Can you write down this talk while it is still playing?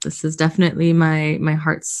This is definitely my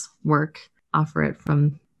heart's work. Offer it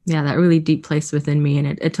from that really deep place within me. And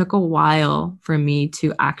it took a while for me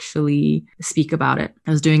to actually speak about it.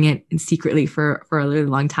 I was doing it secretly for a really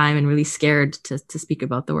long time and really scared to speak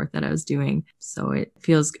about the work that I was doing. So it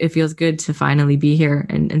feels good to finally be here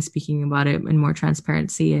and speaking about it in more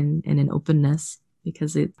transparency and in openness.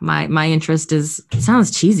 Because my interest is, it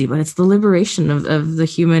sounds cheesy, but it's the liberation of the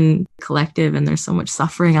human collective. And there's so much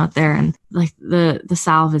suffering out there. And like the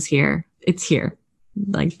salve is here. It's here.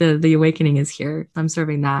 Like the awakening is here. I'm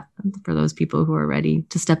serving that for those people who are ready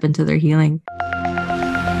to step into their healing.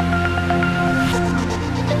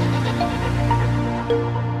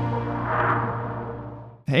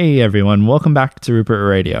 Hey everyone, welcome back to Rupert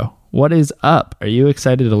Radio. What is up? Are you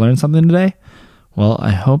excited to learn something today? Well,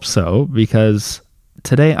 I hope so, because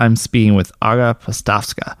today I'm speaking with Aga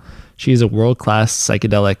Postavska. She's a world-class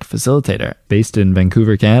psychedelic facilitator based in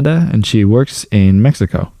Vancouver, Canada, and she works in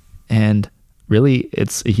Mexico. And really,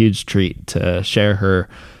 it's a huge treat to share her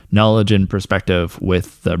knowledge and perspective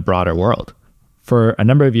with the broader world. For a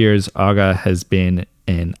number of years, Aga has been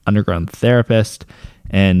an underground therapist,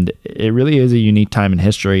 and it really is a unique time in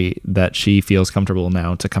history that she feels comfortable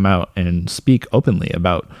now to come out and speak openly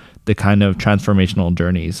about the kind of transformational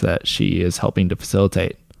journeys that she is helping to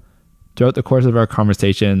facilitate. Throughout the course of our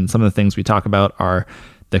conversation, some of the things we talk about are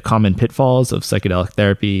the common pitfalls of psychedelic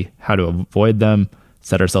therapy, how to avoid them,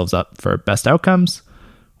 set ourselves up for best outcomes.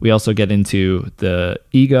 We also get into the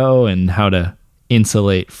ego and how to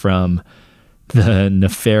insulate from the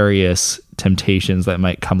nefarious temptations that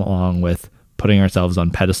might come along with putting ourselves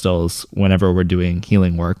on pedestals whenever we're doing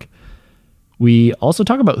healing work. We also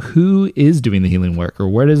talk about who is doing the healing work, or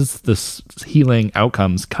where does this healing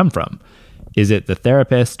outcomes come from? Is it the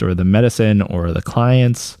therapist or the medicine or the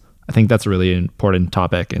clients? I think that's a really important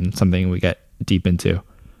topic and something we get deep into.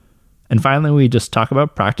 And finally, we just talk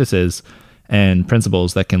about practices and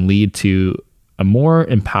principles that can lead to a more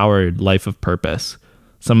empowered life of purpose.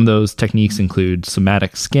 Some of those techniques include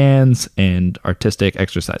somatic scans and artistic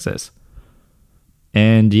exercises.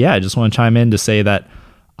 And yeah, I just want to chime in to say that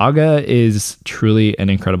Aga is truly an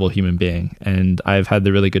incredible human being, and I've had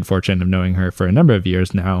the really good fortune of knowing her for a number of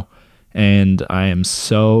years now, and I am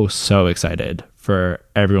so excited for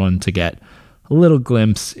everyone to get a little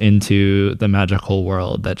glimpse into the magical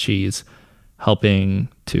world that she's helping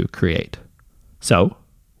to create. So,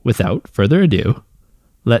 without further ado,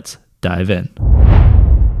 let's dive in.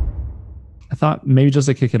 I thought maybe just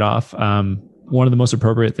to kick it off, one of the most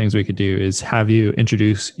appropriate things we could do is have you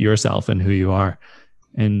introduce yourself and who you are.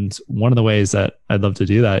 And one of the ways that I'd love to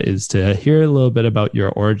do that is to hear a little bit about your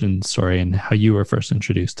origin story and how you were first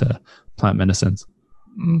introduced to plant medicines.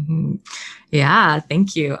 Mm-hmm. Yeah,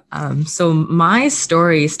 thank you. So my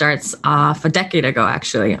story starts off a decade ago,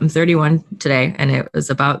 actually. I'm 31 today, and it was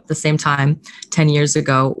about the same time, 10 years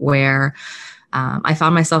ago, where I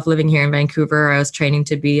found myself living here in Vancouver. I was training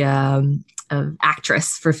to be an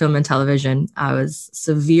actress for film and television. I was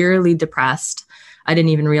severely depressed. I didn't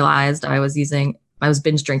even realize I was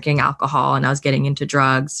binge drinking alcohol, and I was getting into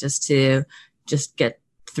drugs just to get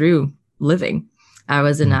through living. I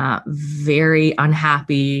was in a very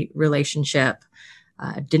unhappy relationship.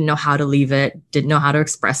 Didn't know how to leave it, didn't know how to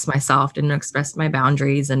express myself, didn't express my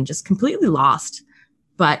boundaries, and just completely lost,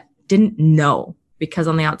 but didn't know, because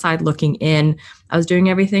on the outside looking in, I was doing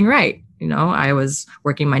everything right. You know, I was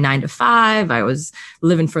working my 9 to 5. I was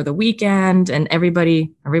living for the weekend, and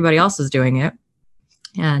everybody else was doing it.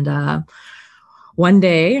 And, one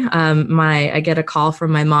day, I get a call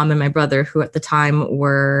from my mom and my brother, who at the time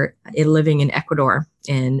were living in Ecuador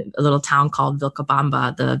in a little town called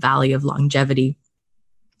Vilcabamba, the Valley of Longevity.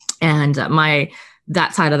 And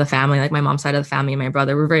that side of the family, like my mom's side of the family and my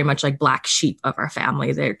brother, were very much like black sheep of our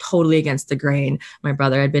family. They're totally against the grain. My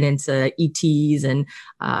brother had been into ETs and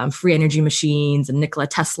free energy machines and Nikola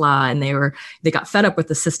Tesla, and they got fed up with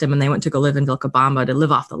the system, and they went to go live in Vilcabamba to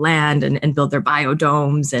live off the land and build their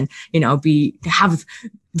biodomes and, you know, have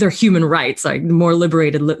their human rights, like more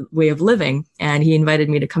liberated way of living. And he invited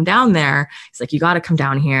me to come down there. He's like, you got to come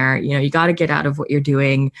down here. You know, you got to get out of what you're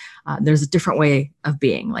doing. There's a different way of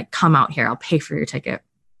being. Like, come out here. I'll pay for your ticket.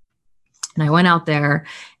 And I went out there,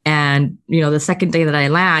 and, you know, the second day that I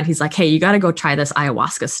land, he's like, hey, you got to go try this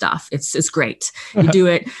ayahuasca stuff. It's great. You do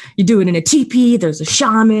it in a teepee. There's a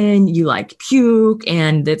shaman, you like puke,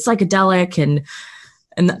 and it's psychedelic.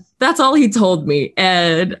 And that's all he told me.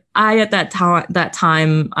 And I, at that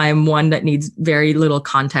time, I'm one that needs very little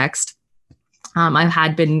context. I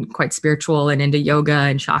had been quite spiritual and into yoga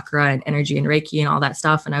and chakra and energy and Reiki and all that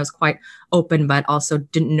stuff. And I was quite open, but also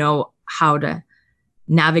didn't know how to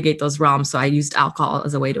navigate those realms. So I used alcohol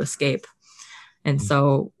as a way to escape. And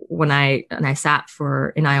so when I sat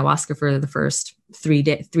in ayahuasca for the first 3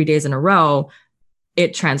 days in a row,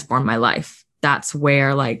 it transformed my life. That's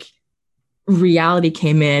where like reality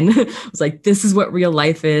came in. It was like, this is what real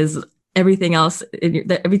life is. Everything else,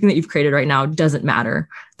 everything that you've created right now doesn't matter.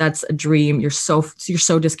 That's a dream. You're so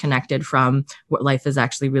disconnected from what life is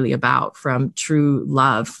actually really about, from true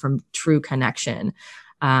love, from true connection.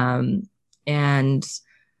 And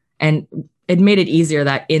it made it easier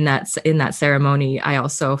that in that ceremony, I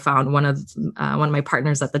also found one of my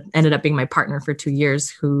partners that ended up being my partner for 2 years,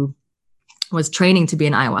 who was training to be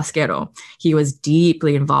an ayahuasquero. He was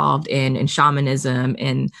deeply involved in shamanism,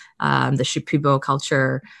 in the Shipibo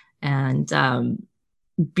culture, and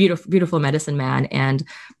beautiful medicine man.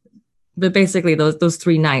 But basically those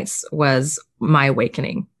 3 nights was my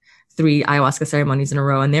awakening. 3 ayahuasca ceremonies in a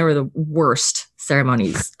row, and they were the worst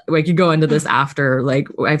ceremonies. We could go into this after. Like,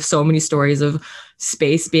 I have so many stories of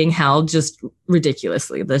space being held just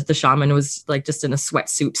ridiculously. The shaman was like just in a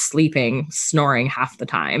sweatsuit, sleeping, snoring half the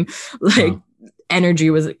time. Like,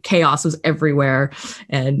 chaos was everywhere.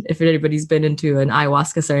 And if anybody's been into an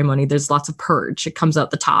ayahuasca ceremony, there's lots of purge. It comes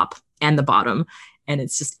out the top and the bottom, and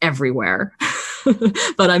it's just everywhere.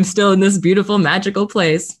 But I'm still in this beautiful, magical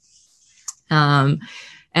place.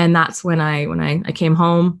 And that's when I came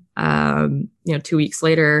home, 2 weeks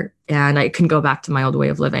later, and I couldn't go back to my old way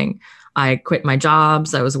of living. I quit my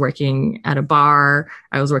jobs. I was working at a bar.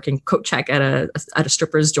 I was working coat check at a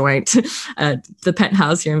stripper's joint at the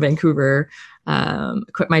Penthouse here in Vancouver.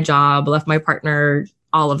 Quit my job, left my partner,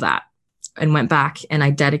 all of that, and went back. And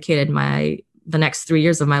I dedicated the next 3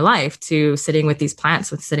 years of my life to sitting with these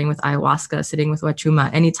plants, sitting with ayahuasca, sitting with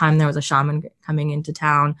wachuma. Anytime there was a shaman coming into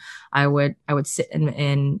town, I would sit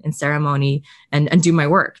in ceremony and do my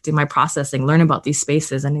work, do my processing, learn about these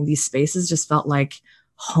spaces. And these spaces just felt like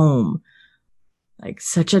home, like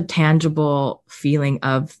such a tangible feeling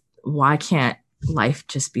of, why can't life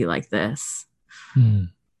just be like this?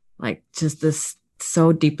 Like, just this,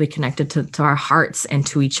 so deeply connected to our hearts and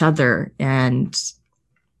to each other. And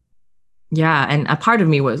yeah, and a part of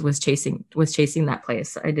me was chasing that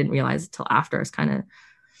place. I didn't realize it till after. I was kind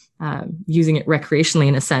of using it recreationally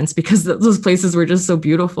in a sense, because those places were just so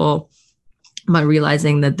beautiful. But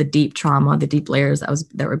realizing that the deep trauma, the deep layers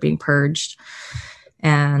that were being purged.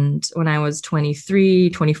 And when I was 23,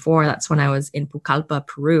 24, that's when I was in Pucallpa,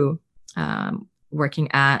 Peru,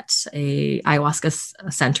 working at a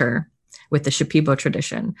ayahuasca center with the Shipibo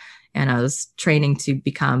tradition. And I was training to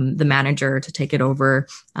become the manager, to take it over.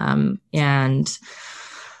 And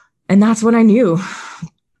that's when I knew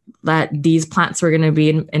that these plants were going to be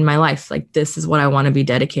in my life. Like, this is what I want to be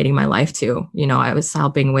dedicating my life to. I was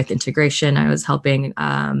helping with integration. I was helping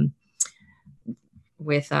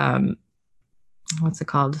with what's it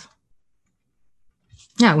called?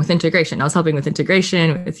 Yeah, with integration. I was helping with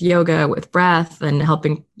integration, with yoga, with breath, and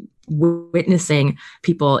helping witnessing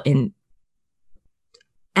people in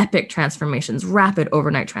epic transformations, rapid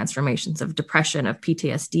overnight transformations of depression, of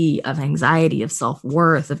PTSD, of anxiety, of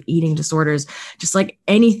self-worth, of eating disorders, just like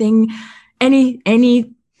anything, any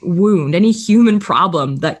wound, any human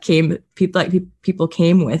problem that people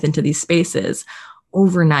came with into these spaces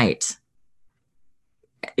overnight,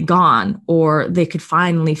 gone, or they could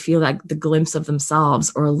finally feel like the glimpse of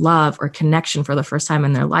themselves or love or connection for the first time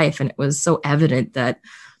in their life. And it was so evident that,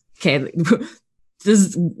 okay,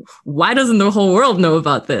 why doesn't the whole world know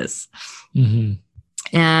about this? Mm-hmm.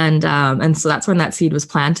 And so that's when that seed was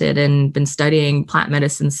planted, and been studying plant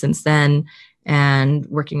medicine since then, and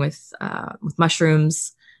working with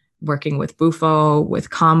mushrooms, working with Bufo,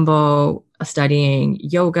 with Kambo, studying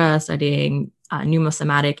yoga, studying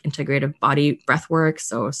pneumosomatic integrative body breath work.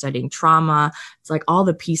 So studying trauma. It's like all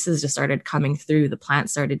the pieces just started coming through. The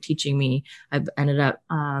plants started teaching me. I ended up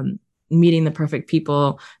meeting the perfect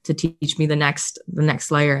people to teach me the next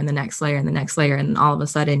layer and the next layer and the next layer. And all of a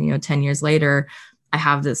sudden, 10 years later, I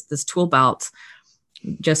have this tool belt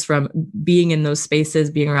just from being in those spaces,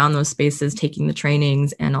 being around those spaces, taking the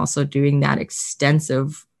trainings, and also doing that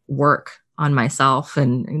extensive work on myself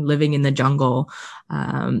and living in the jungle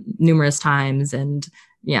numerous times. And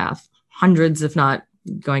yeah, hundreds, if not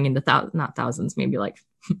going into not thousands, maybe like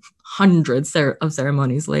hundreds of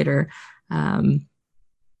ceremonies later. You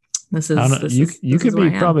could be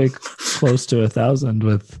probably close to 1,000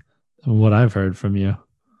 with what I've heard from you.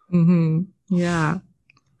 Mm-hmm. Yeah.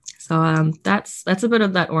 So that's a bit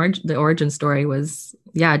of that the origin story was,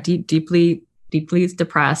 yeah, deeply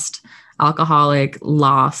depressed, alcoholic,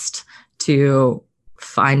 lost, to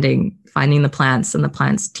finding the plants, and the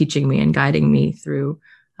plants teaching me and guiding me through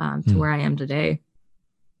to where I am today.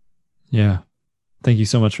 Yeah. Thank you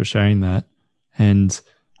so much for sharing that. And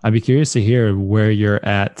I'd be curious to hear where you're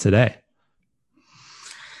at today.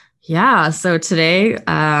 Yeah. So today,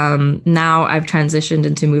 now I've transitioned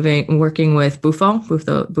into working with Bufo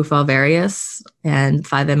alvarius and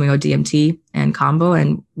 5-MeO DMT and combo,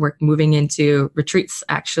 and moving into retreats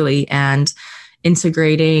actually, and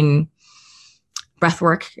integrating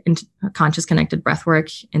breathwork, into conscious connected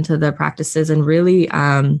breathwork into the practices, and really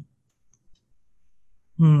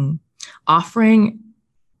offering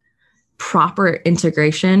proper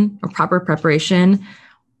integration or proper preparation,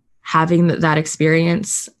 having that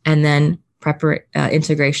experience, and then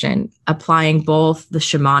integration, applying both the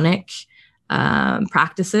shamanic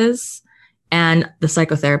practices and the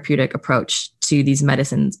psychotherapeutic approach to these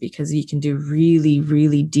medicines, because you can do really,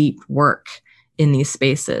 really deep work in these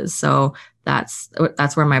spaces. So that's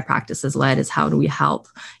where my practice is led, is how do we help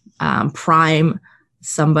prime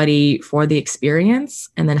somebody for the experience,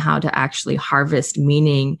 and then how to actually harvest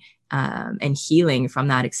meaning and healing from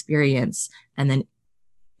that experience, and then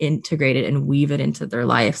integrate it and weave it into their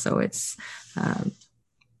life. So it's a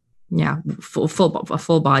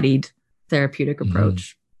full-bodied therapeutic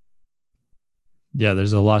approach. Yeah,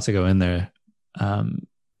 there's a lot to go in there.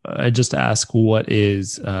 I just ask, what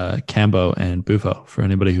is Kambo and Bufo for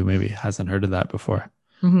anybody who maybe hasn't heard of that before?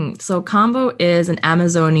 So Kambo is an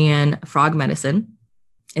Amazonian frog medicine.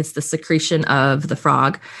 It's the secretion of the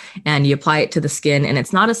frog, and you apply it to the skin, and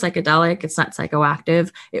it's not a psychedelic. It's not psychoactive.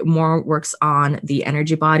 It more works on the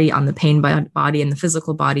energy body, on the pain body, and the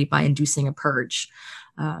physical body by inducing a purge.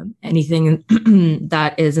 Anything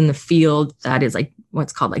that is in the field that is like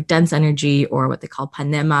what's called like dense energy, or what they call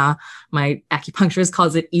panema. My acupuncturist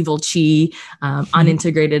calls it evil chi,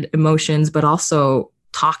 unintegrated emotions, but also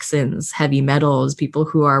toxins, heavy metals, people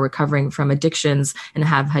who are recovering from addictions and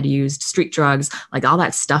have had used street drugs, like all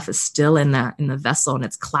that stuff is still in the vessel, and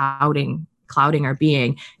it's clouding our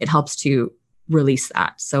being. It helps to release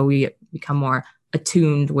that, so we become more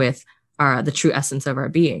attuned with the true essence of our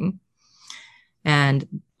being.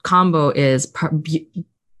 And Kambo is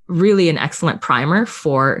really an excellent primer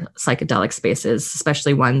for psychedelic spaces,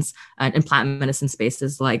 especially ones in plant medicine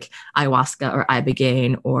spaces like ayahuasca or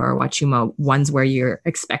ibogaine or huachuma, ones where you're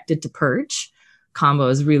expected to purge.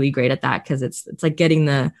 Kambo is really great at that, because it's like getting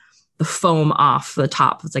the foam off the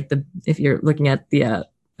top. It's like if you're looking at a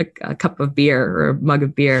cup of beer or a mug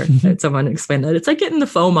of beer, someone explained that it's like getting the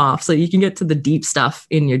foam off so you can get to the deep stuff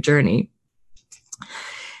in your journey.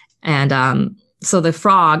 And so the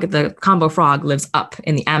Kambo frog, lives up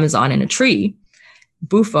in the Amazon in a tree.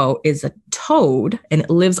 Bufo is a toad, and it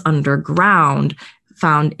lives underground,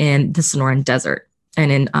 found in the Sonoran Desert,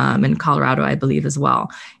 and in Colorado, I believe, as well.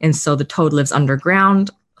 And so the toad lives underground.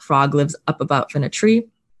 Frog lives up above in a tree.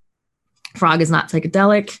 Frog is not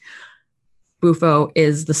psychedelic. Bufo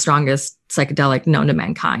is the strongest psychedelic known to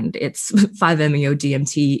mankind. It's 5-MeO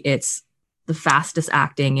DMT. It's the fastest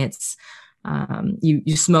acting. It's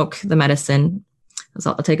you smoke the medicine.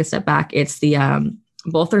 So I'll take a step back. It's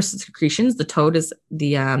both are secretions. The toad is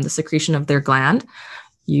the secretion of their gland.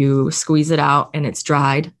 You squeeze it out, and it's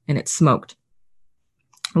dried and it's smoked.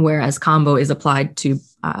 Whereas Kambo is applied to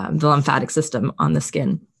the lymphatic system on the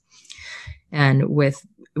skin. And with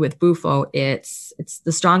Bufo, it's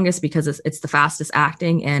the strongest because it's the fastest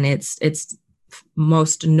acting, and it's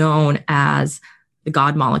most known as the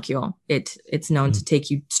God molecule. It's known to take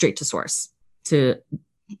you straight to source, to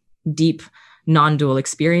deep non-dual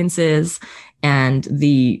experiences, and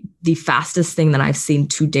the fastest thing that I've seen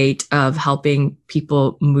to date of helping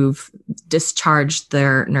people discharge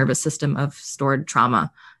their nervous system of stored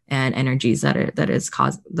trauma and energies that is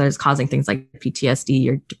causing things like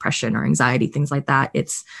PTSD or depression or anxiety, things like that.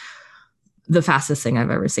 It's the fastest thing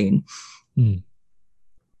I've ever seen. Yeah.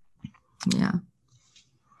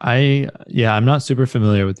 I'm not super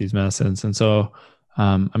familiar with these medicines, and so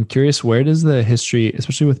I'm curious, where does the history,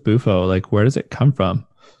 especially with Bufo, like where does it come from?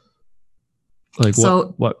 Like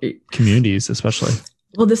what communities, especially?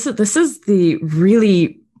 Well, this is the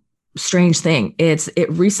really strange thing. It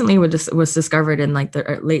recently was discovered in like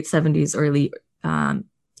the late 70s, early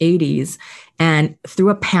 80s, and through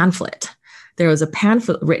a pamphlet. There was a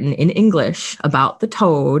pamphlet written in English about the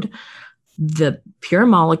toad, the pure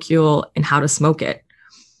molecule, and how to smoke it.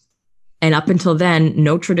 And up until then,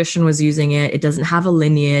 no tradition was using it. It doesn't have a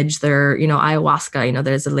lineage. Ayahuasca,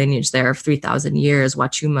 there's a lineage there of 3,000 years,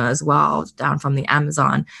 huachuma as well, down from the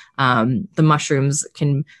Amazon. The mushrooms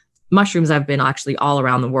have been actually all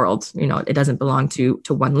around the world. It doesn't belong to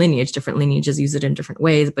one lineage. Different lineages use it in different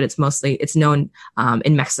ways, but it's known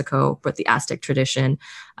in Mexico, but the Aztec tradition.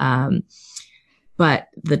 But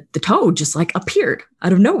the toad just like appeared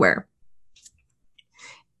out of nowhere.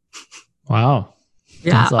 Wow.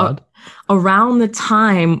 Yeah. That's odd. around the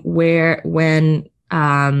time when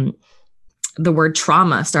the word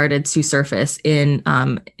trauma started to surface in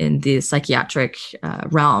the psychiatric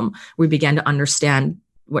realm, we began to understand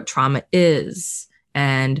what trauma is,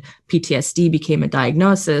 and PTSD became a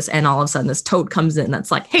diagnosis. And all of a sudden, this toad comes in that's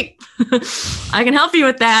like, "Hey, I can help you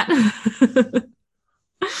with that."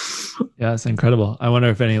 Yeah, it's incredible. I wonder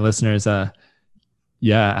if any listeners, have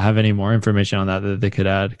any more information on that they could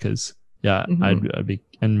add, because I'd be,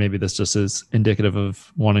 and maybe this just is indicative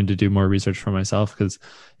of wanting to do more research for myself, because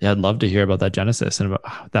I'd love to hear about that genesis and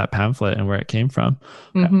about that pamphlet and where it came from.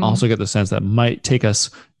 I also get the sense that might take us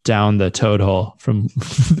down the toad hole from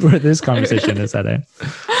where this conversation is heading.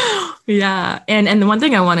 Yeah. And the one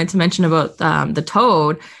thing I wanted to mention about the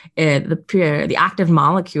toad, the active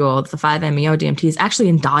molecule, the 5-MeO-DMT, is actually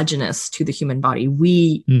endogenous to the human body.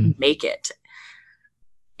 We make it.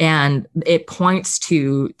 And it points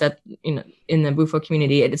to that, in the Bufo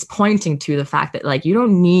community, it is pointing to the fact that, like, you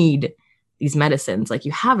don't need these medicines. Like,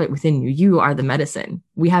 you have it within you. You are the medicine.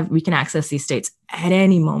 We can access these states at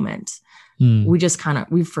any moment. We just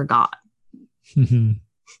we forgot.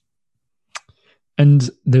 And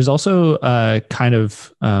there's also a kind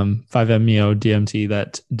of 5-MeO-DMT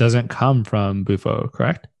that doesn't come from Bufo,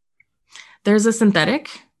 correct? There's a synthetic.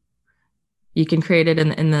 You can create it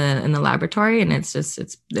in the laboratory, and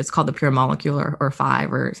it's called the pure molecule or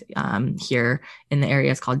 5, or here in the area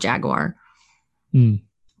it's called Jaguar.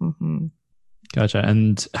 Gotcha.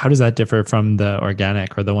 And how does that differ from the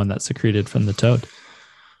organic, or the one that's secreted from the toad?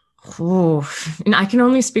 Oh, and I can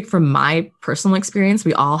only speak from my personal experience.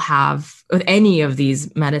 We all have, with any of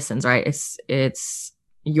these medicines, right? It's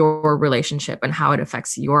your relationship and how it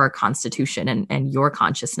affects your constitution and your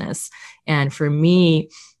consciousness. And for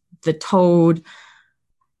me, the toad,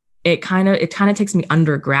 it kind of takes me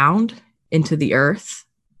underground into the earth.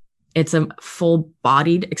 It's a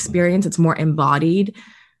full-bodied experience. It's more embodied.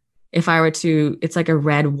 If I were to, it's like a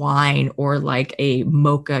red wine or like a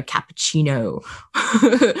mocha cappuccino,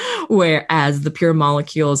 whereas the pure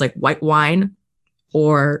molecule is like white wine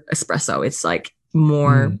or espresso. It's like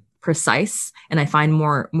more precise, and I find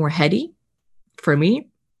more heady for me.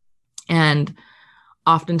 And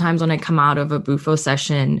oftentimes when I come out of a Bufo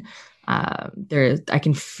session, I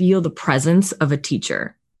can feel the presence of a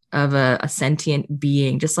teacher, of a sentient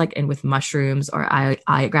being, just like in with mushrooms or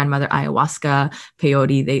grandmother ayahuasca,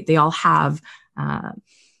 peyote. They all have an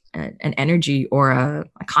energy or a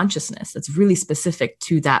consciousness that's really specific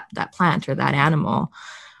to that plant or that animal,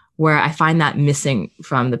 where I find that missing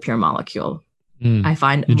from the pure molecule. I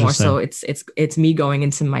find more so it's me going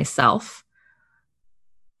into myself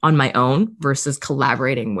on my own versus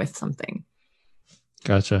collaborating with something.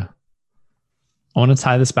 Gotcha. I want to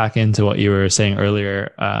tie this back into what you were saying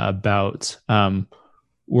earlier about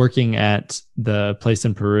working at the place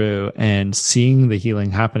in Peru and seeing the healing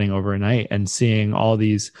happening overnight, and seeing all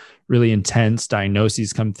these really intense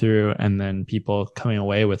diagnoses come through, and then people coming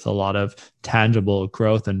away with a lot of tangible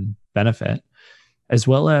growth and benefit, as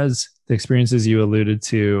well as the experiences you alluded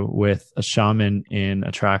to with a shaman in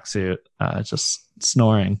a tracksuit, just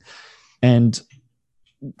snoring. And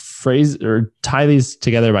phrase or tie these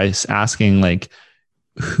together by asking, like,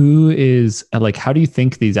 who is, like, how do you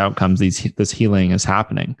think these outcomes, this healing is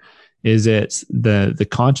happening? Is it the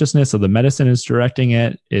consciousness of the medicine is directing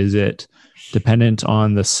it? Is it dependent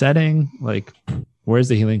on the setting? Like, where's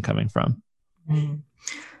the healing coming from?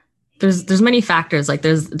 There's many factors. Like,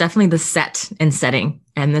 there's definitely the set and setting.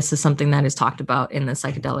 And this is something that is talked about in the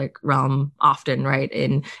psychedelic realm often, right?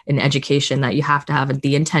 In education, that you have to have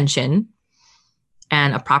the intention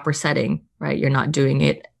and a proper setting, right? You're not doing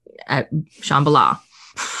it at Shambhala,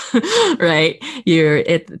 right?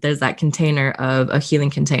 There's that container of a healing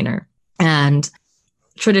container. And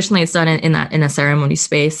traditionally it's done in a ceremony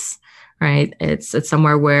space, right? It's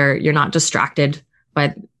somewhere where you're not distracted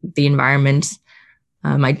by the environment,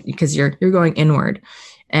 because you're going inward.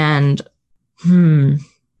 And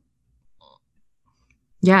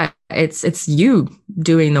it's you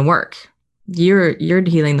doing the work. You're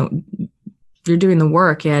healing you're doing the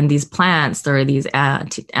work. And these plants, or these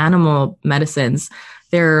animal medicines,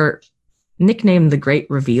 they're nicknamed the great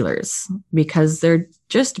revealers, because they're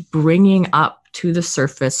just bringing up to the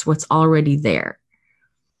surface what's already there.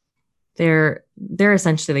 They're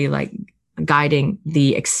essentially like guiding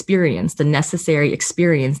the experience, the necessary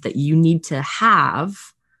experience that you need to have,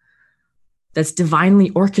 that's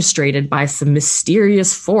divinely orchestrated by some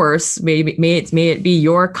mysterious force. May it be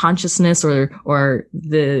your consciousness or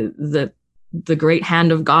the great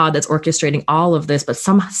hand of God that's orchestrating all of this, but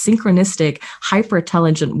some synchronistic,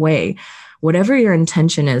 hyper-intelligent way, whatever your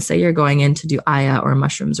intention is, say you're going in to do Aya or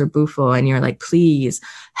mushrooms or Bufo, and you're like, please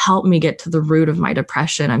help me get to the root of my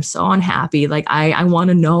depression. I'm so unhappy. Like, I want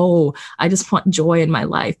to know, I just want joy in my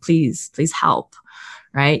life. Please help.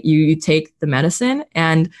 Right. You take the medicine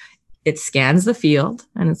and it scans the field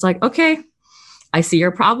and it's like, okay, I see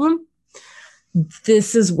your problem.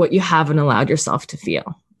 This is what you haven't allowed yourself to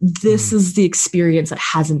feel. This is the experience that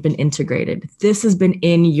hasn't been integrated. This has been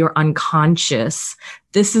in your unconscious.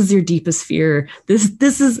 This is your deepest fear. This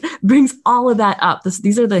brings all of that up.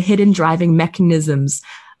 These are the hidden driving mechanisms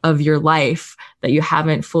of your life that you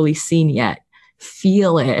haven't fully seen yet.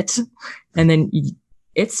 Feel it. And then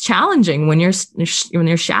it's challenging when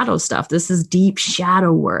you're shadow stuff. This is deep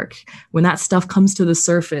shadow work. When that stuff comes to the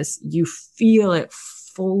surface, you feel it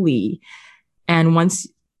fully. And once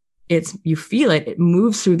you feel it, it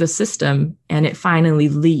moves through the system and it finally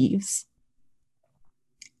leaves.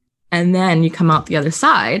 And then you come out the other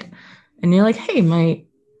side and you're like, hey, my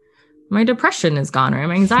depression is gone, or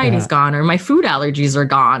my anxiety is gone, or my food allergies are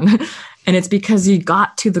gone. And it's because you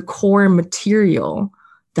got to the core material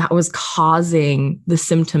that was causing the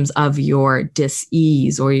symptoms of your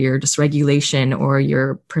dis-ease or your dysregulation or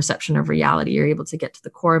your perception of reality. You're able to get to the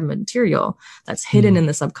core material that's hidden in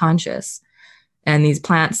the subconscious. And these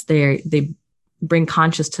plants, they bring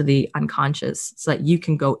conscious to the unconscious so that you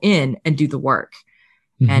can go in and do the work.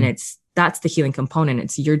 And that's the healing component.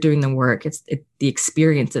 It's you're doing the work. It's the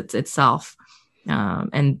experience itself.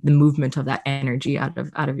 And the movement of that energy out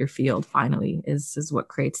of your field finally is what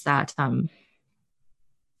creates that,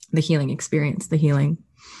 the healing experience, the healing.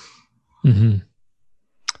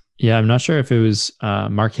 Yeah, I'm not sure if it was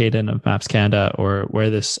Mark Hayden of Maps Canada or where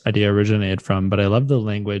this idea originated from, but I love the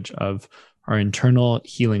language of our internal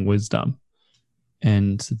healing wisdom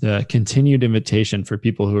and the continued invitation for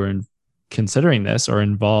people who are considering this or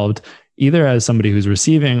involved, either as somebody who's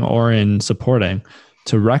receiving or in supporting,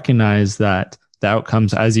 to recognize that the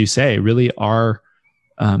outcomes, as you say, really are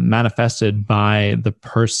manifested by the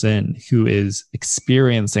person who is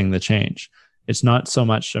experiencing the change. It's not so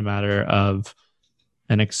much a matter of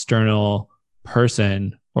an external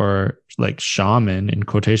person or like shaman in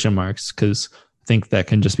quotation marks, because I think that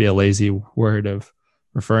can just be a lazy word of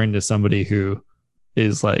referring to somebody who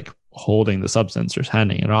is like holding the substance or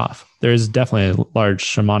handing it off. There is definitely a large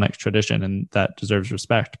shamanic tradition and that deserves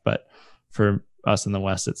respect. But for us in the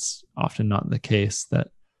West, it's often not the case that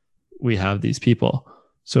we have these people.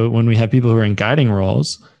 So when we have people who are in guiding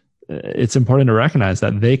roles, it's important to recognize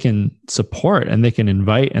that they can support and they can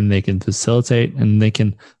invite and they can facilitate and they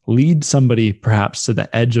can lead somebody perhaps to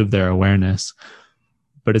the edge of their awareness.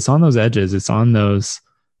 But it's on those edges, it's on those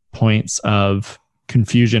points of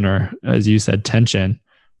confusion or, as you said, tension,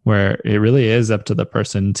 where it really is up to the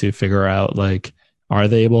person to figure out, like, are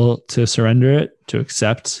they able to surrender it, to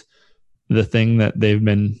accept the thing that they've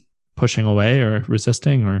been pushing away or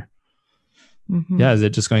resisting, or is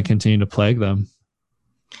it just going to continue to plague them?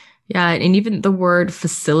 Yeah, and even the word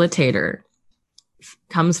facilitator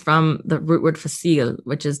comes from the root word facile,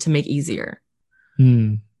 which is to make easier.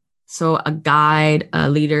 So a guide, a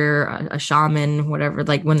leader, a shaman, whatever,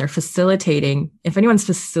 like when they're facilitating, if anyone's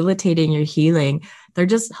facilitating your healing, they're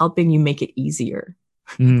just helping you make it easier.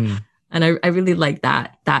 And I really like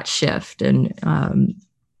that shift. And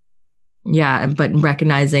but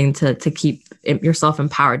recognizing to keep yourself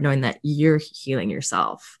empowered, knowing that you're healing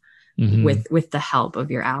yourself with the help of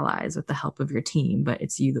your allies, with the help of your team, but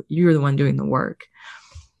it's you're the one doing the work.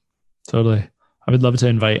 Totally. I would love to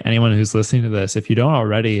invite anyone who's listening to this, if you don't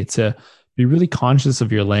already, to be really conscious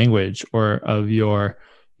of your language or of your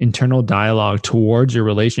internal dialogue towards your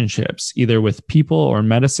relationships, either with people or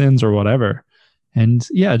medicines or whatever. And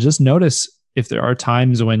just notice if there are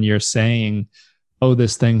times when you're saying, oh,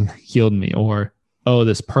 this thing healed me, or, oh,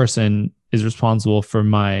 this person is responsible for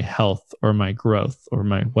my health or my growth or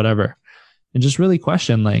my whatever. And just really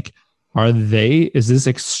question, like, is this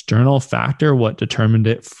external factor what determined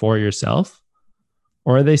it for yourself?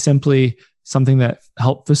 Or are they simply something that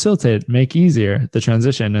help facilitate, make easier the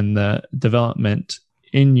transition and the development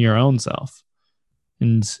in your own self?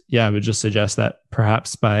 And I would just suggest that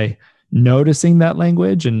perhaps by noticing that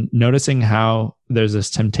language and noticing how there's this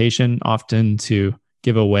temptation often to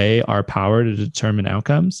give away our power to determine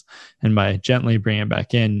outcomes, and by gently bringing it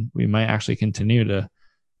back in, we might actually continue to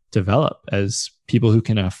develop as people who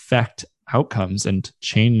can affect outcomes and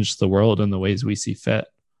change the world in the ways we see fit.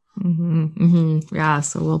 Yeah.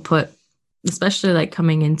 So we'll put, especially like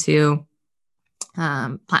coming into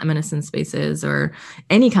plant medicine spaces or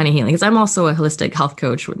any kind of healing, because I'm also a holistic health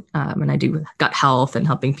coach, and I do gut health and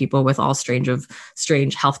helping people with all strange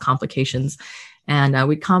health complications. And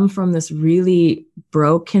we come from this really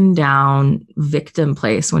broken down victim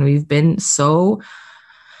place when we've been so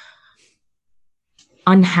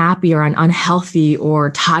unhappy or unhealthy or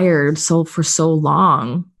tired for so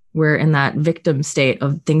long. We're in that victim state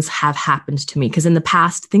of things have happened to me, because in the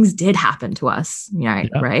past things did happen to us. Yeah.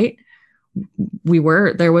 Right.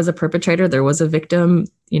 There was a perpetrator, there was a victim,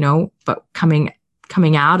 but coming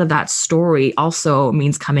out of that story also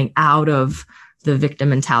means coming out of the victim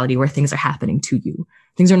mentality where things are happening to you.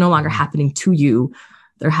 Things are no longer happening to you.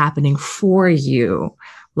 They're happening for you.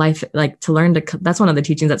 Life, like, to learn to, that's one of the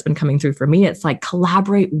teachings that's been coming through for me. It's like,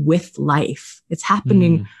 collaborate with life. It's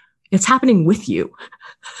happening. It's happening with you.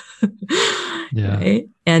 Yeah. Right?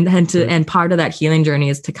 And part of that healing journey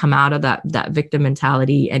is to come out of that victim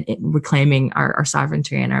mentality and reclaiming our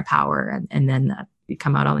sovereignty and our power. And then we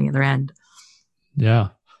come out on the other end. Yeah.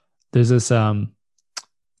 There's this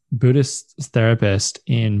Buddhist therapist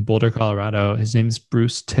in Boulder, Colorado. His name is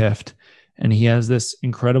Bruce Tift. And he has this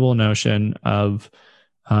incredible notion of,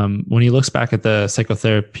 when he looks back at the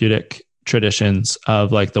psychotherapeutic traditions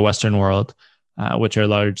of like the Western world, which are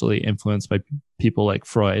largely influenced by people like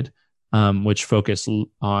Freud, which focus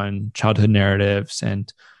on childhood narratives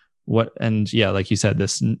and like you said,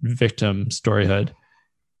 this victim storyhood.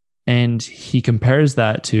 And he compares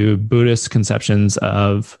that to Buddhist conceptions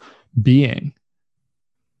of being.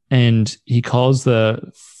 And he calls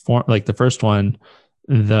the first one,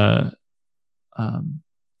 the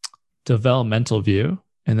developmental view,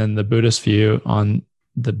 and then the Buddhist view on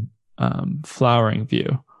the flowering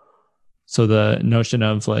view. So the notion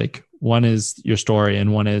of like, one is your story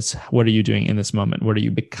and one is, what are you doing in this moment? What are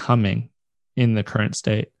you becoming in the current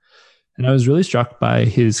state? And I was really struck by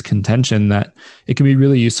his contention that it can be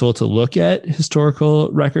really useful to look at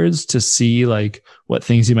historical records to see like what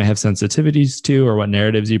things you might have sensitivities to or what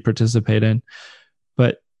narratives you participate in.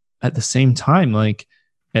 But at the same time, like,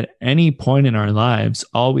 at any point in our lives,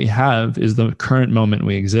 all we have is the current moment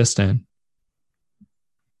we exist in.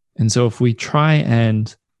 And so if we try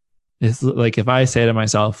and, it's like, if I say to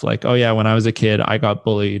myself, like, oh yeah, when I was a kid, I got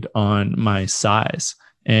bullied on my size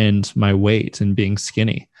and my weight and being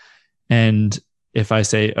skinny. And if I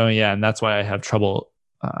say, oh yeah, and that's why I have trouble,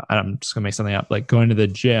 I'm just gonna make something up, like going to the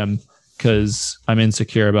gym because I'm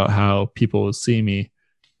insecure about how people will see me.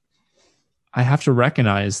 I have to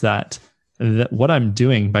recognize that what I'm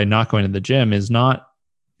doing by not going to the gym is not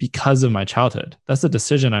because of my childhood. That's a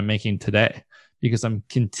decision I'm making today, because I'm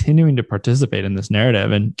continuing to participate in this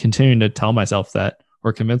narrative and continuing to tell myself that,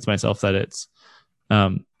 or convince myself that it's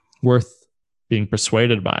worth being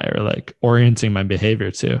persuaded by, or like orienting my behavior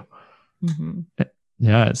to. Mm-hmm.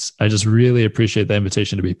 Yeah, I just really appreciate the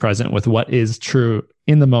invitation to be present with what is true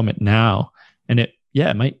in the moment now. And it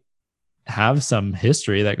might have some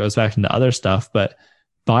history that goes back into other stuff, but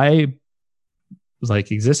by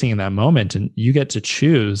like existing in that moment, and you get to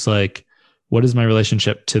choose, like, what is my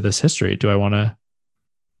relationship to this history? Do I want to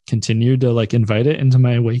continue to like invite it into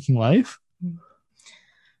my waking life?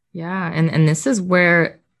 Yeah. And this is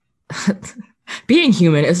where being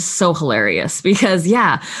human is so hilarious, because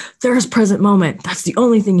there's present moment. That's the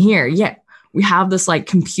only thing here. Yet we have this like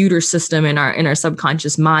computer system in our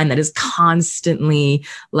subconscious mind that is constantly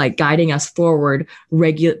like guiding us forward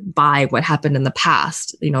by what happened in the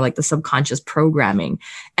past, like the subconscious programming,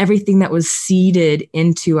 everything that was seeded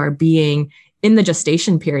into our being in the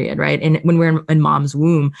gestation period, right? And when we're in mom's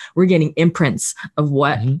womb, we're getting imprints of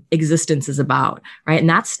what existence is about, right? And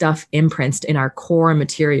that stuff imprints in our core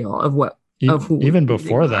material of who even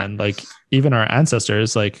before then, like even our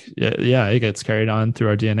ancestors, like, it gets carried on through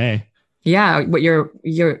our DNA. Yeah, what your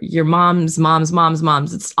mom's,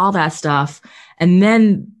 it's all that stuff. And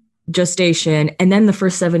then gestation, and then the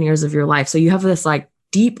first 7 years of your life. So you have this like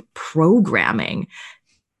deep programming,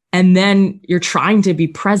 and then you're trying to be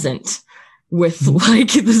present with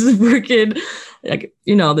like this freaking, like,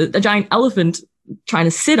 the giant elephant trying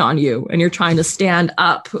to sit on you, and you're trying to stand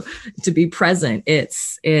up to be present.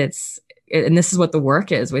 And this is what the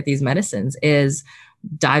work is with these medicines, is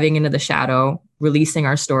diving into the shadow, releasing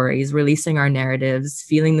our stories, releasing our narratives,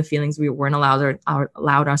 feeling the feelings we weren't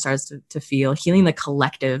allowed ourselves to feel, healing the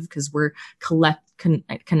collective, because we're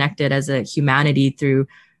connected as a humanity through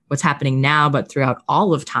what's happening now, but throughout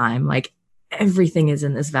all of time. Like, everything is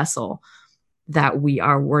in this vessel that we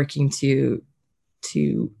are working to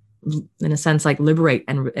in a sense, like liberate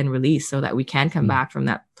and release, so that we can come back from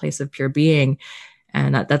that place of pure being.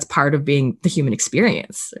 And that's part of being the human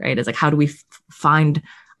experience, right? It's like, how do we find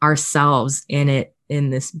ourselves in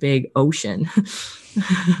this big ocean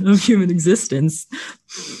of human existence?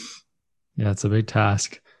 Yeah, it's a big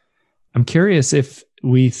task. I'm curious if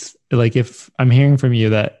if I'm hearing from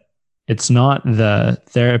you that it's not the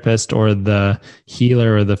therapist or the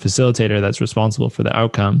healer or the facilitator that's responsible for the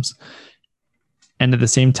outcomes. And at the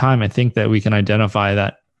same time, I think that we can identify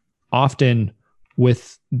that often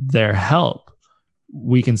with their help,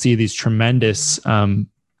 we can see these tremendous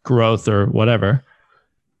growth or whatever.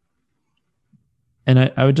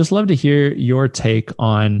 And I would just love to hear your take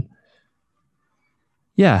on,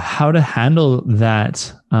 how to handle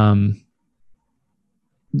that.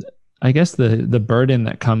 I guess the burden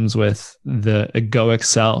that comes with the egoic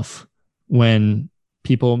self when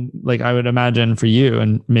people, like I would imagine for you,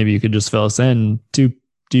 and maybe you could just fill us in, do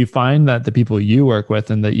you find that the people you work with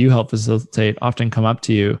and that you help facilitate often come up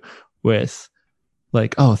to you with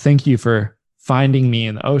like, oh, thank you for finding me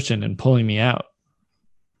in the ocean and pulling me out?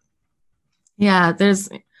 Yeah, there's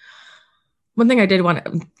one thing I did want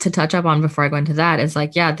to touch up on before I go into that is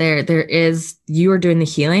like, there is, you are doing the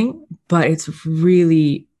healing, but it's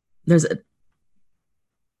really, there's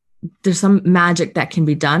some magic that can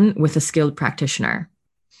be done with a skilled practitioner,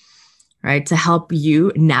 right? To help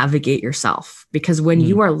you navigate yourself. Because when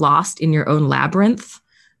you are lost in your own labyrinth,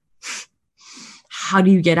 how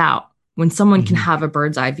do you get out? When someone can have a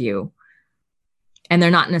bird's eye view and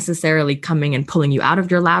they're not necessarily coming and pulling you out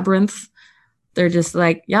of your labyrinth, they're just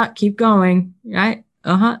like, keep going, right?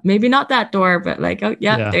 Maybe not that door, but like, there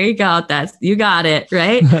you go. You got it,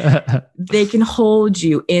 right? They can hold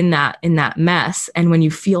you in that mess. And when you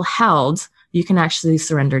feel held, you can actually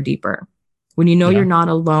surrender deeper. When you know you're not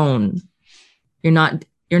alone, you're not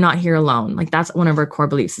here alone. Like that's one of our core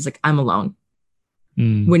beliefs is like, I'm alone.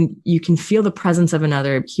 When you can feel the presence of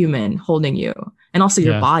another human holding you, and also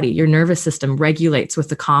your body, your nervous system regulates with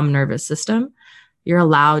the calm nervous system.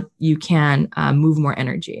 You can move more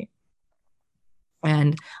energy.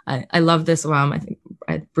 And I love this. I think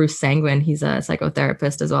Bruce Sanguin, he's a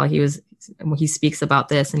psychotherapist as well. He speaks about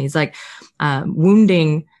this, and he's like,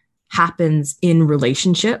 wounding happens in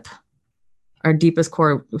relationship.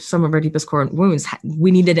 Some of our deepest core wounds, we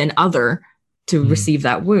needed an other to receive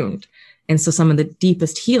that wound. And so some of the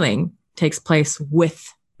deepest healing takes place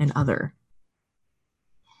with an other.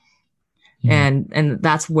 And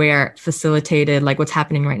that's where facilitated, like what's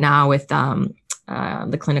happening right now with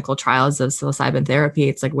the clinical trials of psilocybin therapy,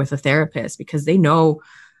 it's like with a therapist, because they know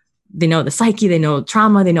the psyche, they know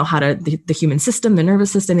trauma, they know how to the human system, the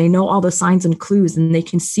nervous system, they know all the signs and clues, and they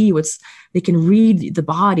can see they can read the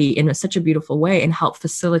body in such a beautiful way and help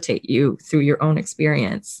facilitate you through your own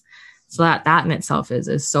experience. So that in itself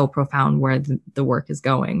is so profound where the work is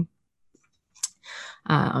going.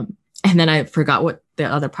 And then I forgot what the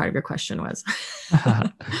other part of your question was.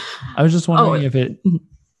 I was just wondering if it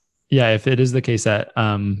is the case that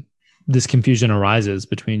this confusion arises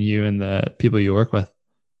between you and the people you work with.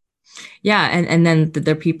 Yeah. And then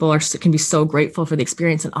the people can be so grateful for the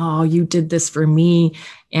experience and, oh, you did this for me.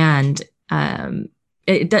 And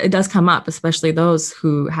it does come up, especially those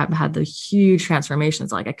who have had the huge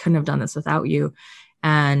transformations. Like, I couldn't have done this without you.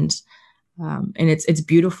 And it's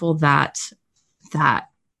beautiful that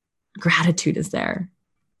gratitude is there,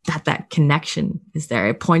 that connection is there.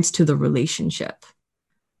 It points to the relationship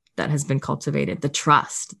that has been cultivated, the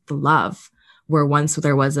trust, the love, where once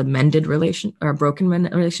there was a mended relation or a broken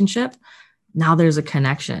relationship, now there's a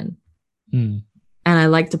connection. And I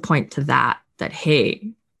like to point to that,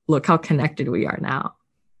 hey, look how connected we are now.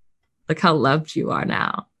 Look how loved you are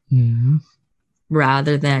now.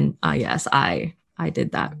 Rather than, yes, I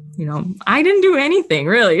did that. I didn't do anything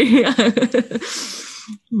really.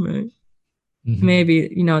 Right.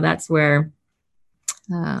 Maybe, that's where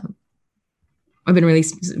I've been really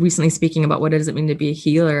recently speaking about what does it mean to be a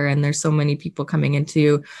healer. And there's so many people coming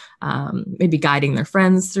into maybe guiding their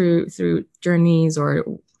friends through journeys or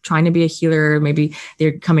trying to be a healer. Maybe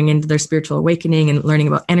they're coming into their spiritual awakening and learning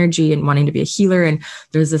about energy and wanting to be a healer. And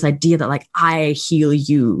there's this idea that like, I heal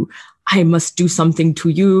you. I must do something to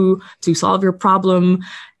you to solve your problem.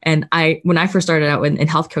 And when I first started out in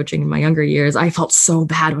health coaching in my younger years, I felt so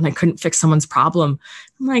bad when I couldn't fix someone's problem.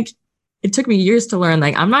 I'm like, it took me years to learn,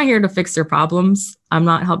 like, I'm not here to fix your problems. I'm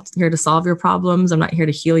not here to solve your problems. I'm not here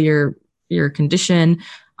to heal your condition.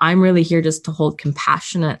 I'm really here just to hold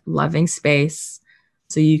compassionate, loving space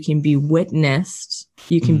so you can be witnessed,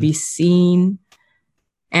 you can be seen,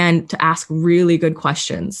 and to ask really good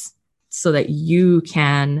questions so that you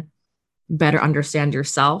can better understand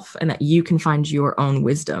yourself and that you can find your own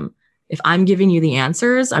wisdom. If I'm giving you the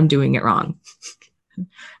answers, I'm doing it wrong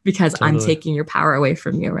because totally. I'm taking your power away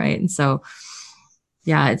from you. Right. And so,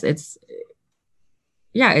 yeah, it's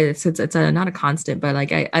not a constant, but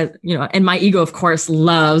like, I and my ego, of course,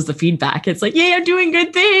 loves the feedback. It's like, yay, I'm doing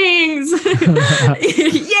good things.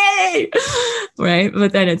 Yay. Right.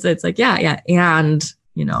 But then it's like, yeah. And,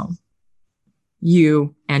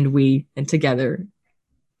 you and we, and together.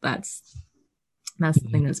 That's the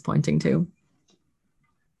thing that's pointing to.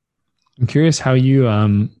 I'm curious how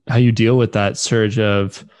you deal with that surge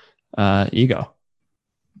of ego.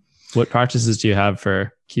 What practices do you have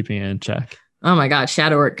for keeping it in check? Oh my God,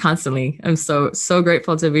 shadow work constantly. I'm so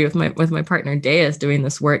grateful to be with my partner Deus doing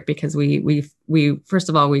this work, because we first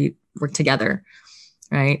of all, we work together,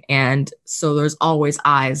 right? And so there's always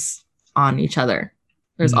eyes on each other.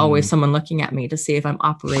 There's always someone looking at me to see if I'm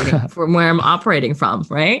operating from where I'm operating from,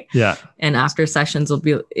 right? Yeah. And after sessions will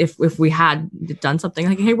be, if we had done something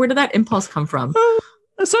like, hey, where did that impulse come from?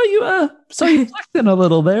 I saw you flexing a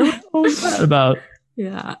little there. What was that about?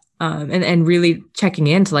 Yeah. And really checking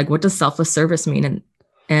into like, what does selfless service mean?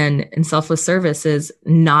 And selfless service is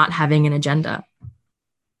not having an agenda.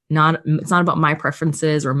 It's not about my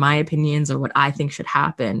preferences or my opinions or what I think should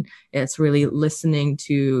happen. It's really listening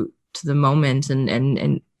to the moment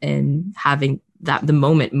and having that the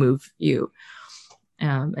moment move you.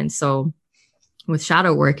 And so with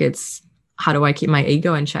shadow work, it's how do I keep my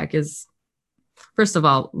ego in check is, first of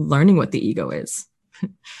all, learning what the ego is.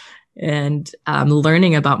 And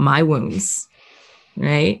learning about my wounds,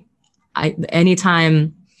 right?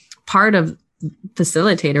 Anytime part of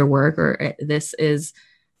facilitator work or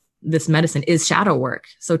this medicine is shadow work.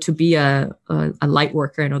 So to be a light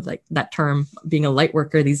worker, I know like that term, being a light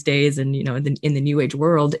worker these days, and you know, in the new age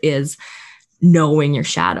world, is knowing your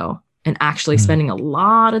shadow and actually spending a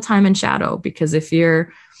lot of time in shadow. Because there's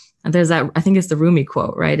that, I think it's the Rumi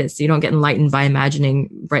quote, right? It's you don't get enlightened by imagining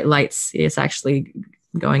bright lights. It's actually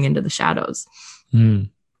going into the shadows. And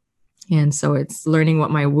so it's learning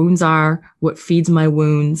what my wounds are, what feeds my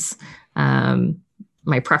wounds,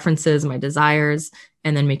 my preferences, my desires,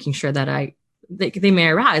 and then making sure that they may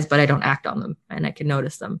arise, but I don't act on them and I can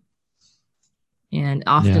notice them. And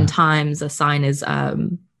oftentimes a sign is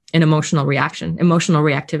an emotional reaction, emotional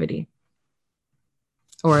reactivity,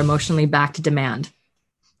 or emotionally backed demand.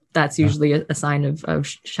 That's usually a sign of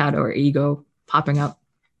shadow or ego popping up.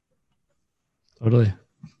 Totally.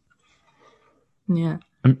 Yeah.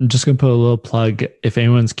 I'm just going to put a little plug. If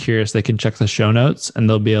anyone's curious, they can check the show notes, and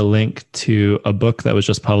there'll be a link to a book that was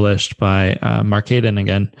just published by Mark Hayden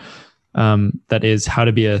again. That is How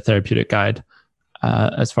to Be a Therapeutic Guide.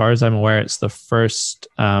 As far as I'm aware, it's the first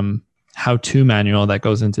how-to manual that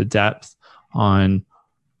goes into depth on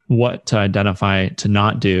what to identify to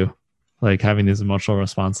not do, like having these emotional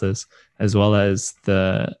responses, as well as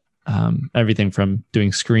the everything from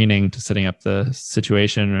doing screening to setting up the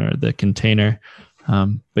situation or the container.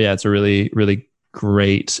 But yeah, it's a really, really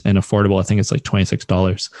great and affordable. I think it's like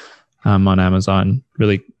 $26 on Amazon.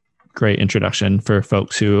 Really great introduction for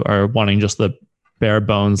folks who are wanting just the bare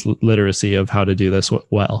bones literacy of how to do this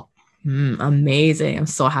well. Amazing. I'm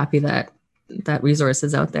so happy that resource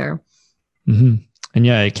is out there. And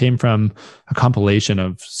yeah, it came from a compilation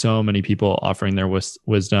of so many people offering their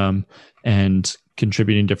wisdom and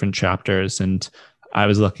contributing different chapters. And I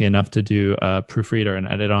was lucky enough to do a proofread or an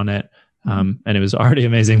edit on it. And it was already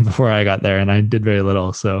amazing before I got there, and I did very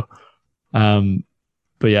little. So,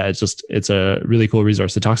 but yeah, it's a really cool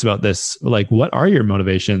resource. It talks about this, like, what are your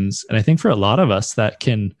motivations? And I think for a lot of us that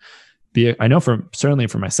can be, I know certainly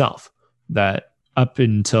for myself, that up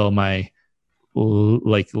until my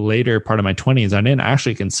like later part of my 20s, I didn't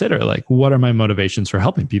actually consider like, what are my motivations for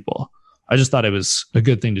helping people? I just thought it was a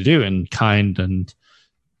good thing to do and kind. And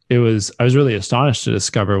I was really astonished to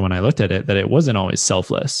discover when I looked at it that it wasn't always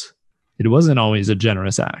selfless. It wasn't always a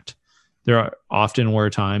generous act. There often were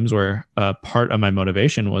times where a part of my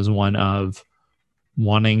motivation was one of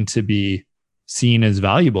wanting to be seen as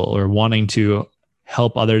valuable or wanting to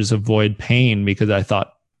help others avoid pain, because I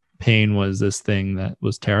thought pain was this thing that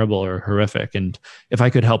was terrible or horrific. And if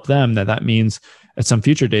I could help them, that means at some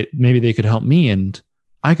future date, maybe they could help me and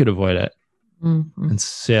I could avoid it. And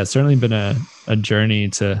so, yeah, it's certainly been a journey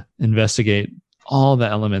to investigate all the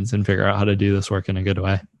elements and figure out how to do this work in a good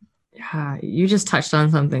way. Yeah, you just touched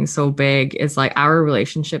on something so big. It's like our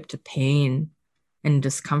relationship to pain and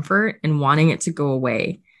discomfort and wanting it to go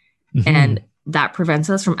away. And that prevents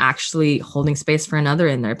us from actually holding space for another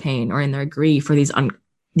in their pain or in their grief or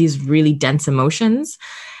these really dense emotions.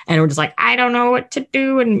 And we're just like, I don't know what to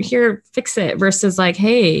do, and here, fix it. Versus like,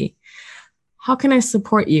 hey, how can I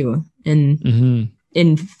support you in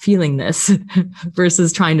feeling this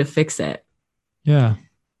versus trying to fix it? Yeah.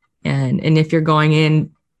 And if you're going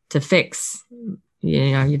in to fix,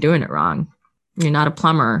 you're doing it wrong. You're not a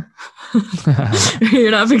plumber.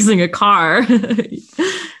 You're not fixing a car.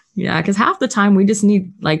 Yeah, because half the time we just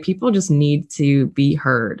need, like, people just need to be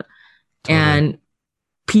heard. Totally. And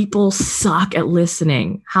people suck at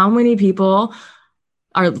listening. How many people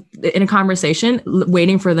are in a conversation,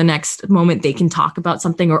 waiting for the next moment they can talk about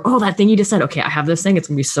something, or, oh, that thing you just said, okay, I have this thing, it's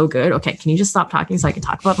gonna be so good. Okay, can you just stop talking so I can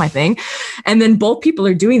talk about my thing? And then both people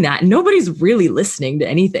are doing that and nobody's really listening to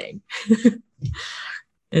anything.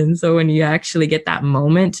 And so when you actually get that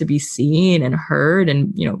moment to be seen and heard,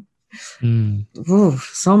 and,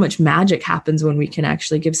 so much magic happens when we can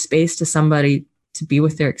actually give space to somebody to be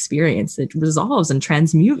with their experience. It resolves and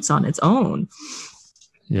transmutes on its own.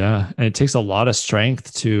 Yeah. And it takes a lot of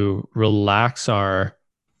strength to relax our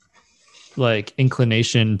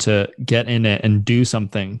inclination to get in it and do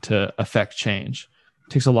something to affect change.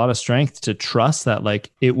 It takes a lot of strength to trust that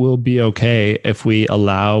it will be okay if we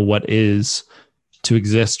allow what is to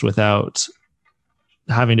exist without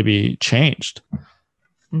having to be changed.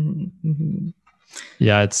 Mm-hmm.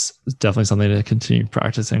 Yeah, it's definitely something to continue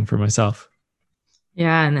practicing for myself.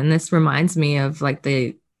 Yeah. And then this reminds me of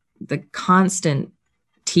the constant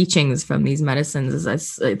teachings from these medicines.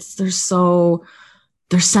 They're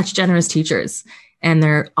such generous teachers, and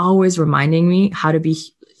they're always reminding me how to be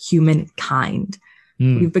humankind.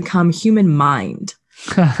 We've become human mind.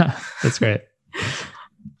 That's great.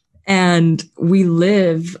 And we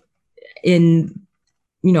live in,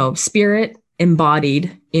 spirit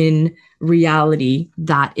embodied in reality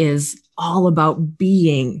that is all about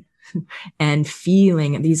being and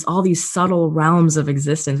feeling all these subtle realms of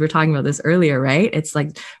existence. We were talking about this earlier, right? It's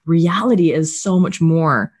like reality is so much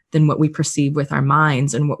more than what we perceive with our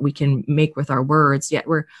minds and what we can make with our words. Yet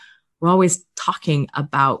we're always talking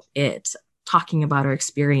about it, talking about our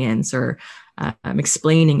experience, or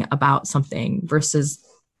explaining about something versus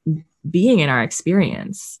being in our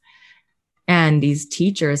experience. And these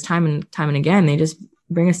teachers, time and again, they just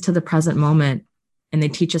bring us to the present moment, and they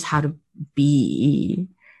teach us how to be.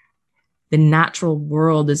 The natural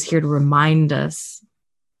world is here to remind us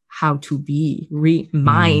how to be,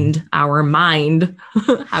 remind our mind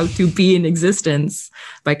how to be in existence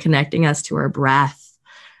by connecting us to our breath.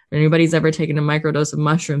 If anybody's ever taken a microdose of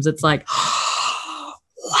mushrooms, it's like, wow,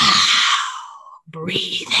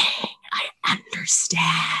 breathing, I understand.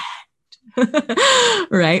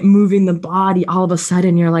 Right? Moving the body, all of a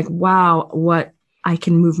sudden you're like, wow, I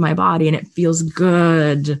can move my body and it feels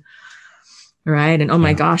good. Right. And oh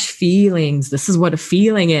my gosh, feelings. This is what a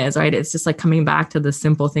feeling is, right? It's just coming back to the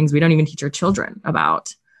simple things we don't even teach our children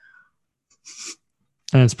about.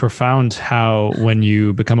 And it's profound how when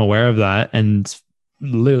you become aware of that and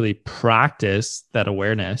literally practice that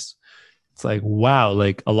awareness, it's like, wow,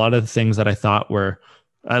 a lot of the things that I thought were,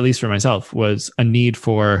 at least for myself, was a need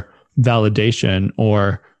for validation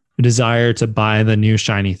or a desire to buy the new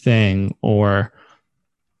shiny thing or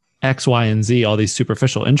X, Y, and Z, all these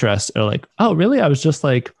superficial interests are like, oh, really? I was just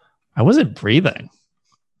I wasn't breathing.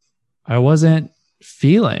 I wasn't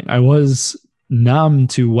feeling. I was numb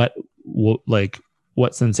to what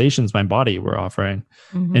sensations my body were offering.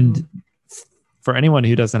 Mm-hmm. And for anyone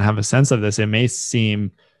who doesn't have a sense of this, it may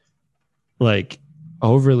seem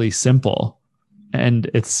overly simple.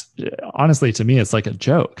 And it's honestly, to me, it's like a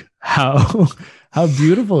joke how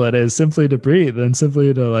beautiful it is simply to breathe and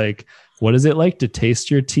simply to what is it like to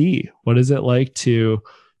taste your tea? What is it like to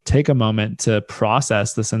take a moment to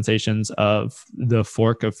process the sensations of the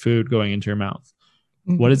fork of food going into your mouth?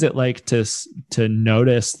 Mm-hmm. What is it like to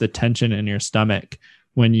notice the tension in your stomach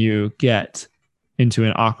when you get into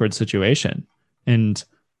an awkward situation? And,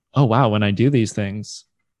 oh, wow, when I do these things,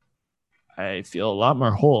 I feel a lot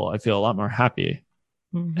more whole. I feel a lot more happy.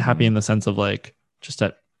 Mm-hmm. Happy in the sense of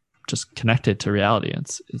just connected to reality.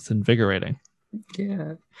 It's invigorating.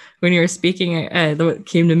 Yeah. When you were speaking, what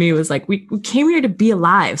came to me was we came here to be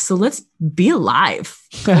alive. So let's be alive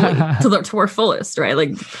fully, to our fullest, right?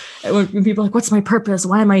 When people are what's my purpose?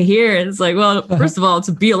 Why am I here? And it's well, first of all,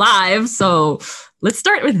 to be alive. So let's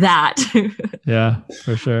start with that. Yeah,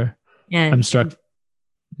 for sure. And I'm struck.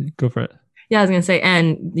 Go for it. Yeah, I was going to say,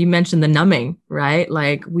 and you mentioned the numbing, right?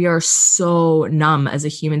 We are so numb as a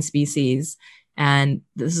human species. And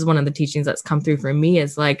this is one of the teachings that's come through for me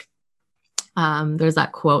is there's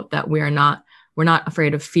that quote that we're not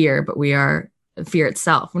afraid of fear, but we are fear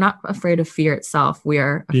itself. We're not afraid of fear itself. We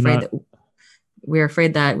are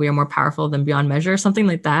afraid that we are more powerful than beyond measure, something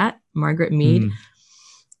like that. Margaret Mead.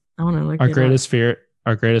 I want to look. Our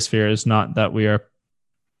greatest fear is not that we are.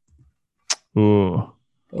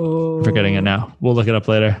 I'm forgetting it now. We'll look it up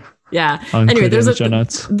later. Yeah. Anyway,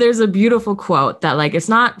 there's a beautiful quote that it's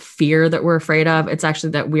not fear that we're afraid of. It's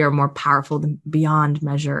actually that we are more powerful than beyond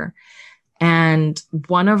measure. And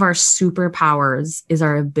one of our superpowers is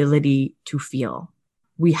our ability to feel.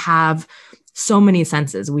 We have so many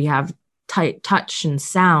senses. We have touch and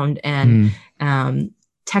sound and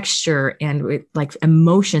texture and with like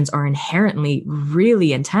emotions are inherently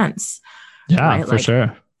really intense. Yeah, right? for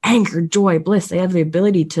sure. Anger, joy, bliss, they have the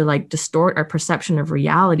ability to like distort our perception of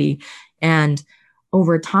reality. And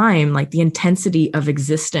over time, like the intensity of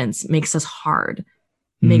existence makes us hard,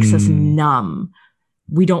 makes us numb.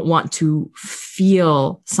 We don't want to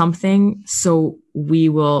feel something, so we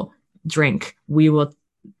will drink. We will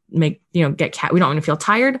we don't want to feel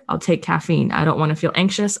tired. I'll take caffeine. I don't want to feel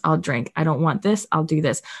anxious. I'll drink. I don't want this. I'll do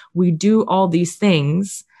this. We do all these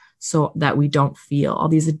things so that we don't feel. All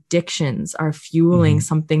these addictions are fueling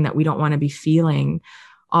something that we don't want to be feeling.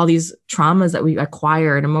 All these traumas that we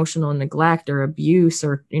acquired, emotional neglect or abuse,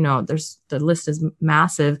 or, the list is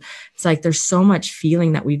massive. It's like, there's so much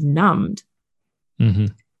feeling that we've numbed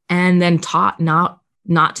and then taught not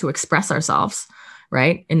to express ourselves.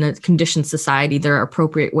 Right? In a conditioned society, there are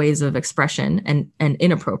appropriate ways of expression and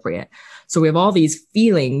inappropriate. So we have all these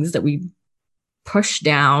feelings that we push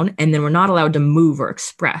down, and then we're not allowed to move or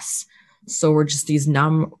express. So we're just these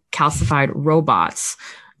numb, calcified robots.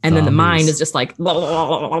 And then the mind is just like, blah,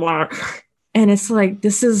 blah, blah, blah, blah. And it's like,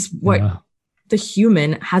 this is what the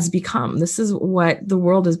human has become. This is what the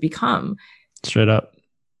world has become. Straight up.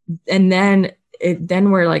 And then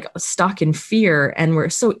we're like stuck in fear, and we're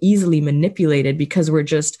so easily manipulated because we're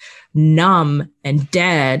just numb and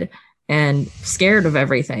dead and scared of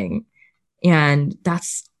everything. And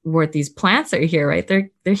that's where these plants are here, right?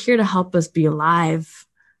 They're here to help us be alive.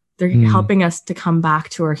 They're helping us to come back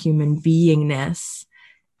to our human beingness.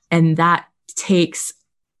 And that takes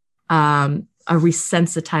a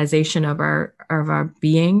resensitization of our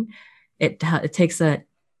being. It takes the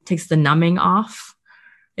numbing off.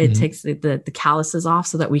 It takes the calluses off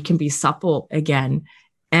so that we can be supple again.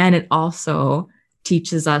 And it also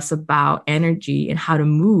teaches us about energy and how to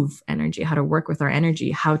move energy, how to work with our energy,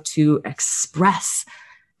 how to express.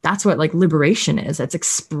 That's what like liberation is. It's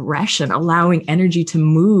expression, allowing energy to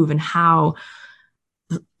move, and how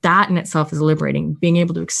that in itself is liberating, being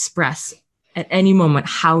able to express at any moment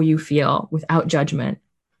how you feel without judgment.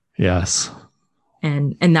 Yes.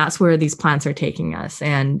 And that's where these plants are taking us.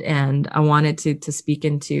 And I wanted to speak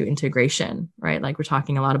into integration, right? Like we're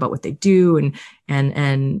talking a lot about what they do and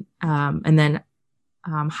then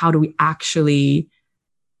how do we actually,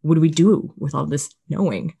 what do we do with all this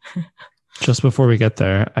knowing? Just before we get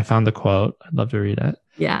there, I found the quote. I'd love to read it.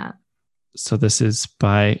 Yeah. So this is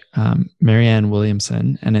by Marianne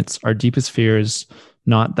Williamson, and it's, our deepest fear is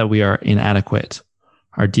not that we are inadequate.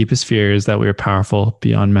 Our deepest fear is that we are powerful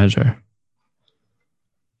beyond measure.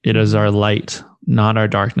 It is our light, not our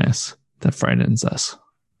darkness, that frightens us.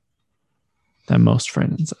 That most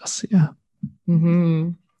frightens us. Yeah. Mm-hmm.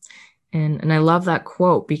 And I love that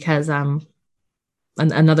quote because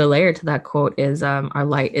another layer to that quote is our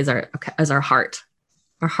light is our heart.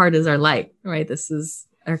 Our heart is our light, right? This is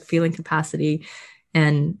our feeling capacity.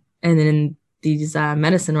 And then in these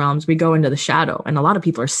medicine realms, we go into the shadow, and a lot of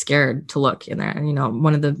people are scared to look in there. And,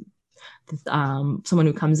 one of the someone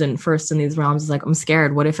who comes in first in these realms is like, I'm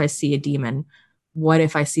scared. What if I see a demon? What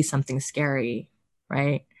if I see something scary?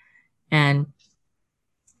 Right. And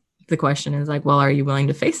the question is like, well, are you willing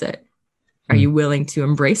to face it? Are you willing to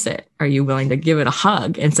embrace it? Are you willing to give it a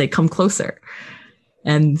hug and say, come closer?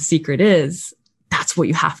 And the secret is that's what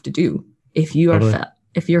you have to do. If you are,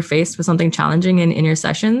 if you're faced with something challenging in your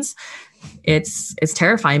sessions, it's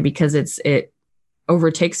terrifying because it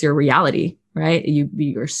overtakes your reality. Right?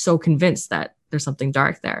 You're so convinced that there's something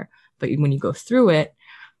dark there. But when you go through it,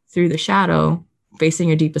 through the shadow, facing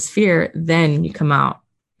your deepest fear, then you come out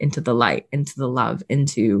into the light, into the love,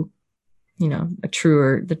 into,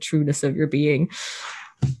 the trueness of your being.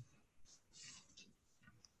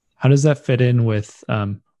 How does that fit in with,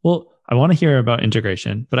 well, I want to hear about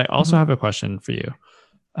integration, but I also have a question for you.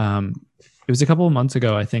 It was a couple of months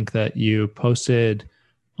ago, I think, that you posted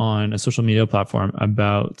on a social media platform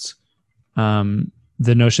about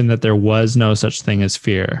the notion that there was no such thing as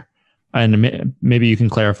fear. And maybe you can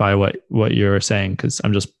clarify what you're saying, because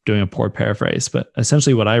I'm just doing a poor paraphrase. But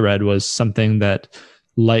essentially what I read was something that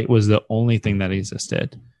light was the only thing that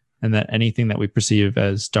existed, and that anything that we perceive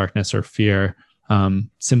as darkness or fear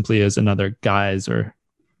simply is another guise or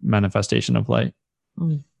manifestation of light.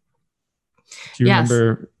 Do you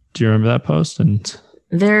remember that post? And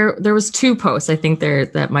there was two posts, I think,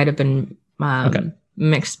 that might have been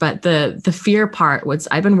mixed, but the fear part was,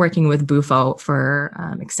 I've been working with Bufo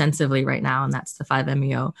for extensively right now, and that's the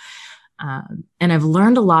 5-MeO. And I've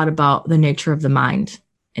learned a lot about the nature of the mind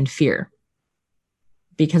and fear,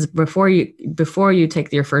 because before you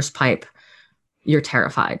take your first pipe, you're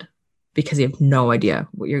terrified because you have no idea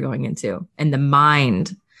what you're going into. And the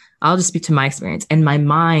mind, I'll just speak to my experience, and my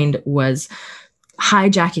mind was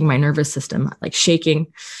hijacking my nervous system, like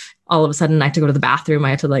shaking. All of a sudden I had to go to the bathroom.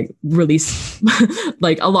 I had to like release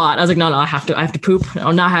like a lot. I was like, no, I have to poop.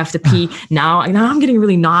 No, now I have to pee. Now I'm getting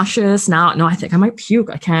really nauseous. Now, no, I think I might puke.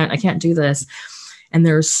 I can't do this. And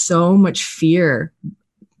there's so much fear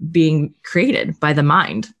being created by the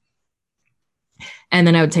mind. And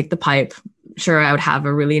then I would take the pipe. Sure, I would have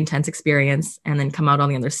a really intense experience and then come out on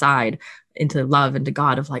the other side into love and to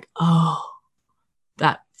God of like, oh,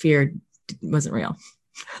 that fear wasn't real.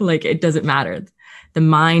 Like, it doesn't matter. The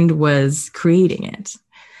mind was creating it.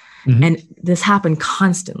 Mm-hmm. And this happened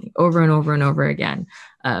constantly over and over and over again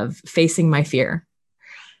of facing my fear.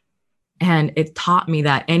 And it taught me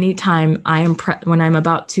that anytime when I'm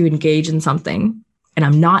about to engage in something and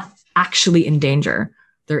I'm not actually in danger,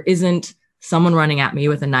 there isn't someone running at me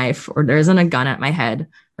with a knife or there isn't a gun at my head,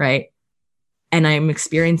 right? And I'm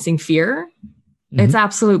experiencing fear, it's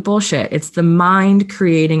absolute bullshit. It's the mind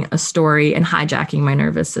creating a story and hijacking my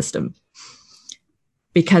nervous system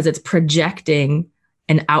because it's projecting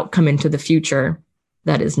an outcome into the future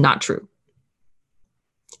that is not true.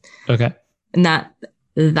 Okay. And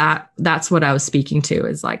that's what I was speaking to,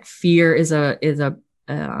 is like fear is a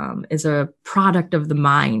product of the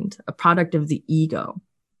mind, a product of the ego.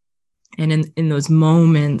 And in those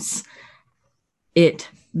moments, it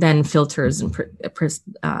then filters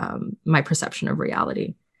my perception of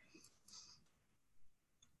reality.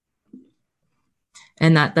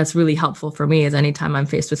 And that's really helpful for me, is anytime I'm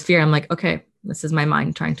faced with fear, I'm like, okay, this is my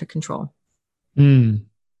mind trying to control.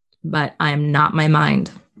 But I am not my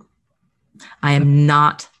mind. I am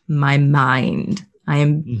not my mind. I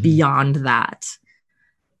am beyond that.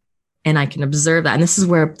 And I can observe that. And this is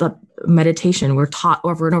where the meditation, we're taught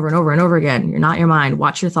over and over and over and over again. You're not your mind.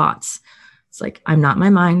 Watch your thoughts. It's like, I'm not my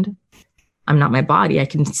mind. I'm not my body. I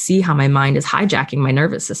can see how my mind is hijacking my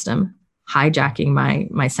nervous system, hijacking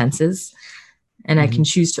my senses. And I can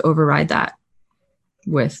choose to override that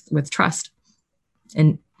with trust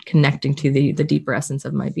and connecting to the deeper essence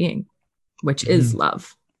of my being, which is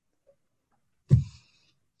love.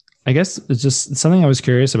 I guess it's just something I was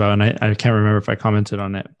curious about, and I can't remember if I commented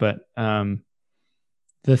on it, but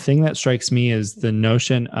the thing that strikes me is the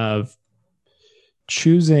notion of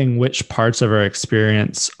choosing which parts of our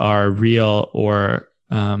experience are real or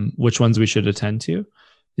which ones we should attend to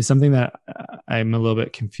is something that I'm a little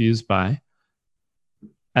bit confused by.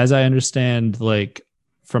 As I understand, like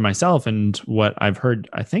for myself and what I've heard,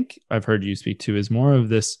 I think I've heard you speak to, is more of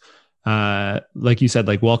this, like you said,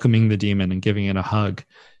 like welcoming the demon and giving it a hug.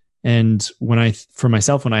 And for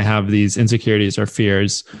myself, when I have these insecurities or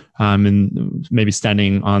fears, and maybe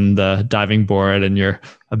standing on the diving board and you're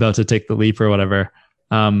about to take the leap or whatever,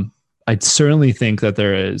 I certainly think that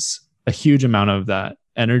there is a huge amount of that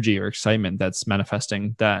energy or excitement that's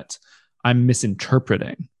manifesting that I'm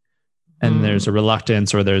misinterpreting. And there's a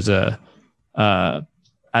reluctance or there's a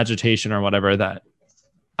agitation or whatever that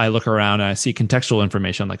I look around and I see contextual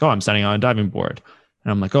information like, oh, I'm standing on a diving board.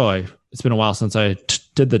 And I'm like, oh, it's been a while since I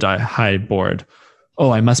did the high board.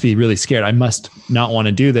 Oh, I must be really scared. I must not want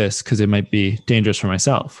to do this because it might be dangerous for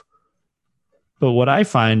myself. But what I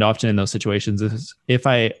find often in those situations is if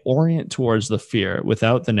I orient towards the fear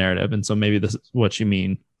without the narrative, and so maybe this is what you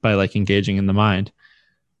mean by like engaging in the mind,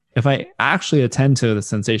 if I actually attend to the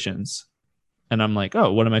sensations and I'm like,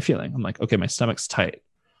 oh, what am I feeling? I'm like, okay, my stomach's tight.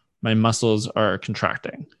 My muscles are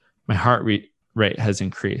contracting. My heart rate has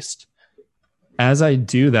increased. As I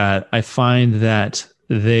do that, I find that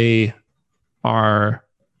they are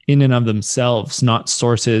in and of themselves not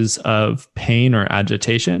sources of pain or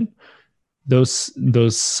agitation. Those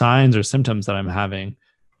signs or symptoms that I'm having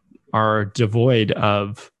are devoid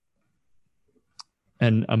of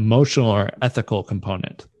an emotional or ethical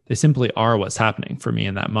component. They simply are what's happening for me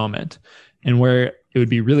in that moment. And where it would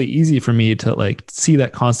be really easy for me to like see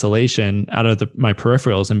that constellation out of my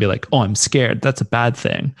peripherals and be like, oh, I'm scared. That's a bad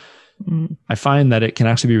thing. I find that it can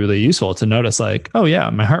actually be really useful to notice like, oh yeah,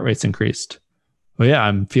 my heart rate's increased. Oh yeah,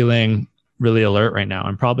 I'm feeling really alert right now.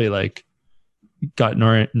 I'm probably like got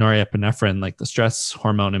norepinephrine, like the stress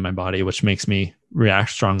hormone in my body, which makes me react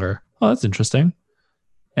stronger. Oh, that's interesting.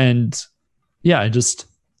 And yeah,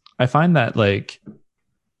 I find that like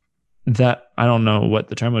that, I don't know what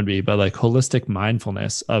the term would be, but like holistic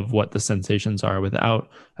mindfulness of what the sensations are without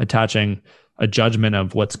attaching a judgment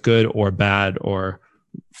of what's good or bad or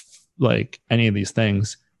like any of these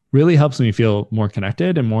things really helps me feel more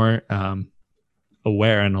connected and more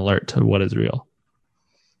aware and alert to what is real.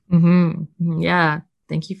 Yeah.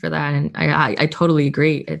 Thank you for that. And I totally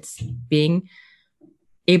agree. It's being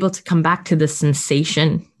able to come back to the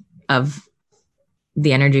sensation of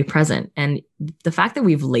the energy present. And the fact that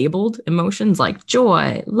we've labeled emotions like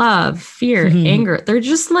joy, love, fear, anger, they're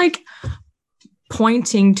just like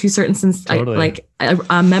pointing to certain Totally. like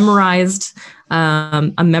a memorized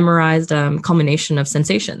culmination of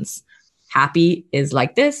sensations. Happy is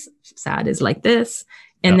like this, sad is like this.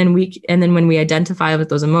 And then when we identify with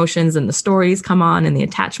those emotions and the stories come on and the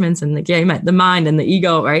attachments and the mind and the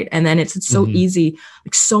ego, right? And then it's so easy,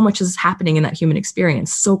 like so much is happening in that human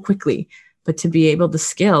experience so quickly. But to be able to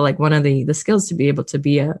scale, like one of the skills to be able to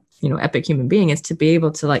be a, epic human being is to be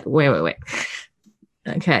able to like, wait.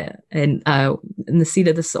 Okay. And in the Seat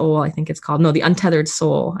of the Soul, I think it's called, no, The Untethered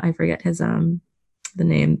Soul. I forget his, the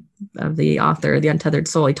name of the author, The Untethered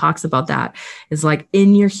Soul. He talks about that is like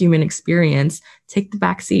in your human experience, take the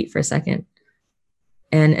back seat for a second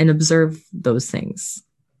and observe those things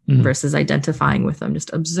versus identifying with them.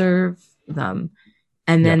 Just observe them.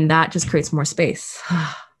 And then that just creates more space.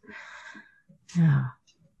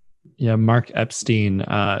 Yeah, Mark Epstein,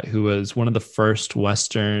 who was one of the first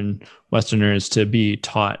Westerners to be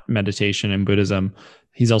taught meditation and Buddhism.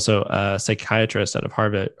 He's also a psychiatrist out of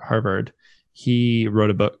Harvard. He wrote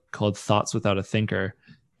a book called Thoughts Without a Thinker.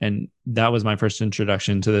 And that was my first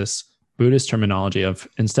introduction to this Buddhist terminology of,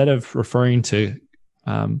 instead of referring to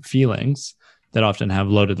feelings that often have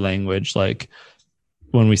loaded language, like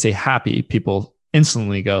when we say happy, people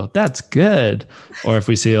instantly go, that's good. Or if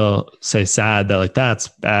we say sad, they're like, that's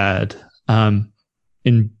bad.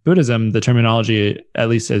 In Buddhism, the terminology, at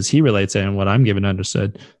least as he relates it and what I'm given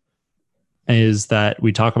understood, is that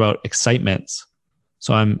we talk about excitements.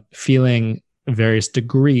 So I'm feeling various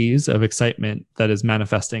degrees of excitement that is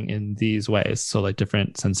manifesting in these ways. So like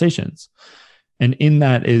different sensations. And in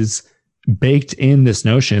that is baked in this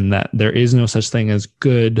notion that there is no such thing as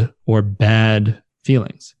good or bad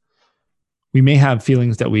feelings. We may have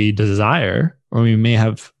feelings that we desire, or we may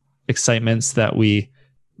have excitements that we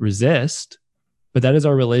resist, but that is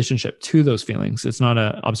our relationship to those feelings. It's not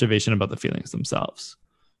an observation about the feelings themselves.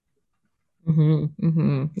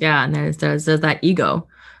 Yeah, and there's that ego,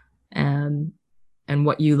 and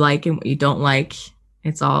what you like and what you don't like.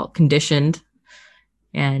 It's all conditioned,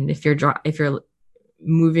 and if you're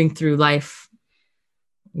moving through life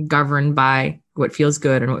governed by what feels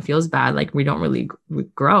good and what feels bad, like we don't really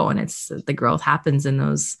grow, and it's the growth happens in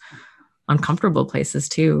those uncomfortable places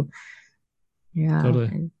too. Yeah,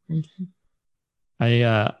 totally.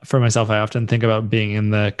 For myself, I often think about being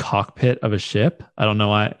in the cockpit of a ship. I don't know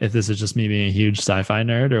why, if this is just me being a huge sci-fi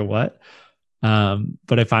nerd or what,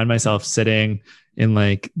 but I find myself sitting in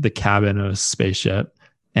like the cabin of a spaceship,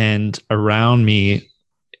 and around me,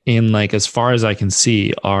 in like as far as I can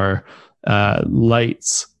see, are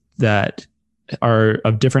lights that are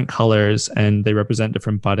of different colors, and they represent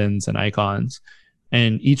different buttons and icons.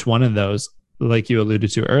 And each one of those, like you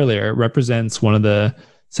alluded to earlier, represents one of the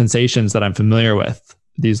sensations that I'm familiar with.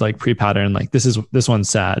 These like pre-pattern, like this one's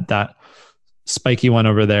sad. That spiky one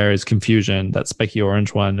over there is confusion. That spiky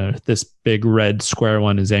orange one, or this big red square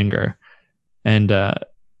one, is anger. And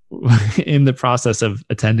in the process of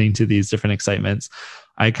attending to these different excitements,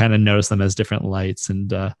 I kind of notice them as different lights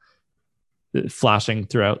and flashing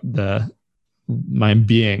throughout my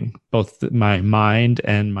being, both my mind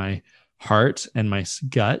and my heart and my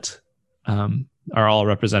gut are all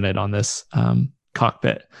represented on this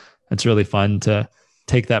cockpit. It's really fun to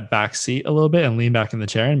take that back seat a little bit and lean back in the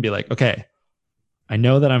chair and be like, okay, I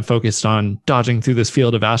know that I'm focused on dodging through this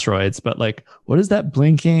field of asteroids, but like, what is that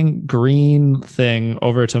blinking green thing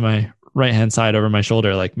over to my right hand side over my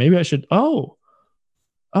shoulder? Like, maybe I should, oh,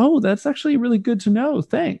 that's actually really good to know.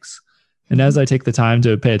 Thanks. And as I take the time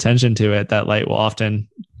to pay attention to it, that light will often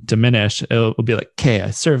diminish. It will be like, okay,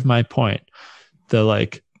 I served my point.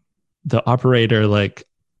 The operator like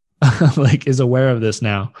is aware of this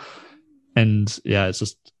now. And yeah, it's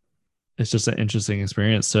just an interesting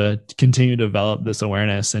experience to continue to develop this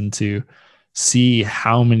awareness and to see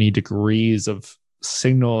how many degrees of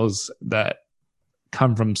signals that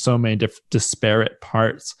come from so many disparate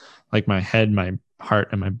parts, like my head, my heart,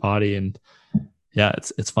 and my body. And yeah,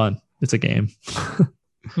 it's fun. It's a game.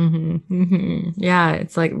 Yeah,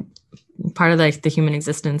 it's like part of the human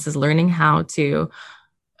existence is learning how to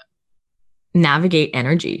navigate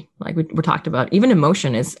energy. Like we talked about, even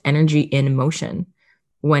emotion is energy in motion.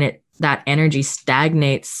 When that energy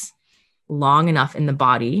stagnates long enough in the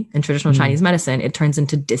body, in traditional Chinese medicine, it turns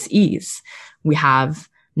into dis-ease. We have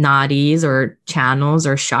nadis or channels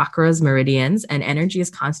or chakras, meridians, and energy is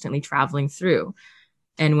constantly traveling through.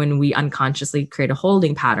 And when we unconsciously create a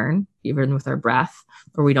holding pattern, even with our breath,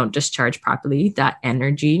 or we don't discharge properly, that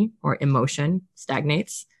energy or emotion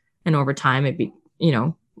stagnates. And over time,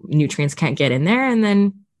 nutrients can't get in there. And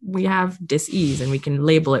then we have dis-ease, and we can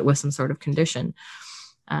label it with some sort of condition.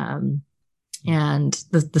 And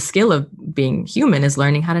the skill of being human is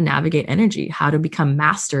learning how to navigate energy, how to become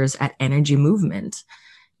masters at energy movement.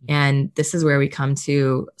 And this is where we come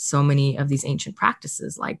to so many of these ancient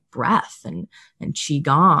practices like breath and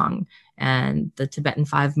Qigong and the Tibetan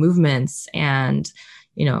 5 movements, and,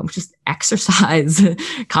 you know, just exercise,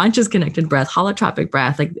 conscious connected breath, holotropic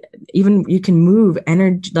breath. Like, even you can move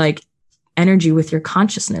energy with your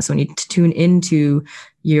consciousness when you tune into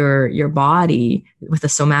your body with a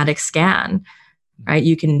somatic scan, right?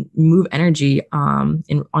 You can move energy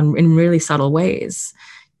in really subtle ways.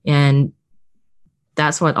 And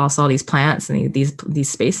that's what also all these plants and these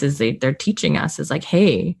spaces, they're teaching us, is like,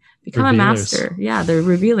 hey, become a master. Yeah, they're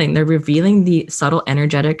revealing the subtle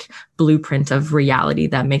energetic blueprint of reality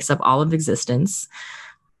that makes up all of existence,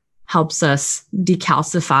 helps us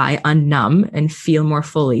decalcify, unnumb, and feel more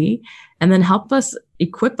fully, and then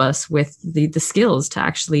equip us with the skills to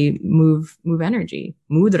actually move energy.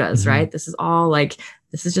 Mudras, right? This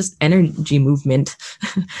is just energy movement.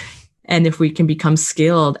 And if we can become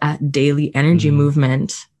skilled at daily energy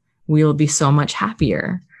movement, we will be so much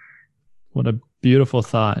happier. What a beautiful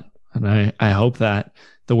thought. And I hope that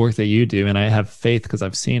the work that you do, and I have faith because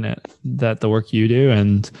I've seen it, that the work you do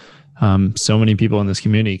and so many people in this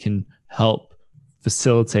community can help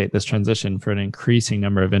facilitate this transition for an increasing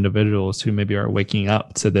number of individuals who maybe are waking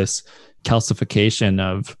up to this calcification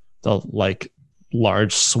of the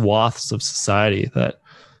large swaths of society that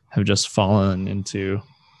have just fallen into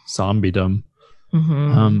zombiedom.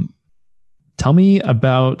 Tell me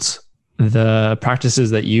about the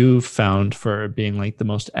practices that you found for being like the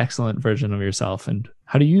most excellent version of yourself, and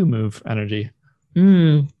how do you move energy?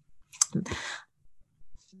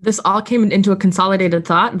 This all came into a consolidated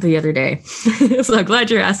thought the other day. So I'm glad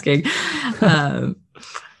you're asking.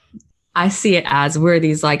 I see it as we're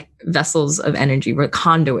these like vessels of energy. We're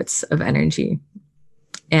conduits of energy.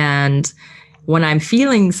 And when I'm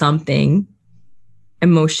feeling something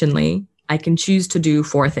emotionally, I can choose to do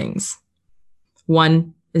 4 things.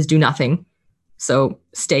 1 is do nothing. So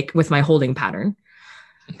stay with my holding pattern.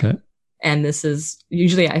 Okay. And this is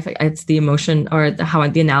usually, it's the emotion, or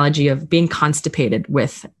the analogy of being constipated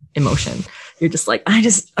with emotion. You're just like, I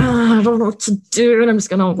don't know what to do, and I'm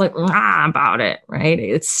just gonna about it, right?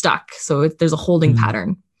 It's stuck. So there's a holding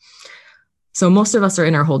pattern. So most of us are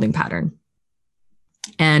in our holding pattern,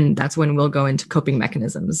 and that's when we'll go into coping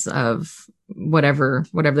mechanisms of whatever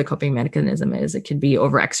the coping mechanism is. It could be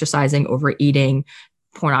over-exercising, overeating,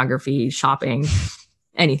 pornography, shopping,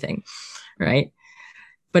 anything, right?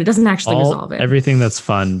 But it doesn't actually resolve it. Everything that's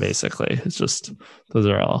fun, basically. It's just, those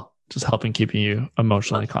are all just helping keeping you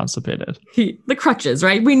emotionally constipated. The crutches,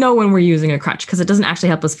 right? We know when we're using a crutch because it doesn't actually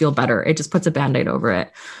help us feel better. It just puts a Band-Aid over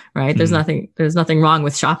it, right? There's nothing wrong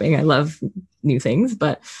with shopping. I love new things,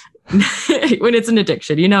 but when it's an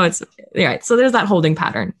addiction, it's right. So there's that holding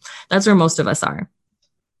pattern. That's where most of us are.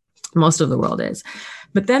 Most of the world is.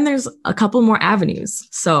 But then there's a couple more avenues.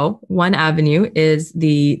 So one avenue is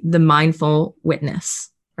the mindful witness,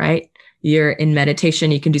 right? You're in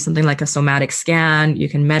meditation. You can do something like a somatic scan. You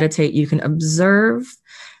can meditate. You can observe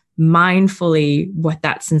mindfully what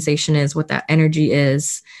that sensation is, what that energy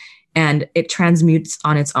is, and it transmutes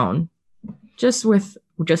on its own. Just with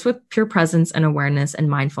pure presence and awareness and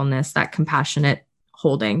mindfulness, that compassionate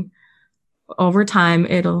holding. Over time,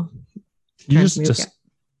 it'll transmute. Just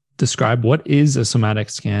describe what is a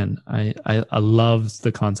somatic scan. I love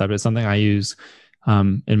the concept. It's something I use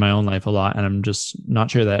in my own life a lot, and I'm just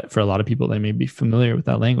not sure that for a lot of people they may be familiar with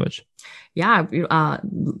that language. Yeah,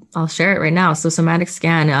 I'll share it right now. So somatic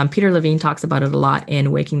scan, Peter Levine talks about it a lot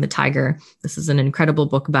in Waking the Tiger. This is an incredible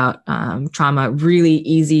book about trauma, really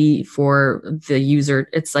easy for the user.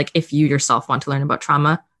 It's like if you yourself want to learn about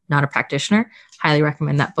trauma, not a practitioner, highly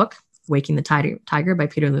recommend that book, Waking the Tiger by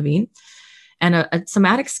Peter Levine. And a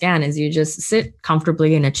somatic scan is you just sit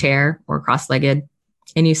comfortably in a chair or cross-legged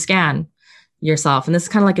and you scan yourself. And this is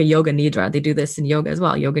kind of like a yoga nidra. They do this in yoga as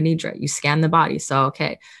well. Yoga nidra. You scan the body. So,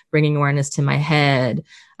 okay, bringing awareness to my head,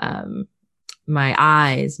 my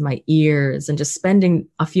eyes, my ears, and just spending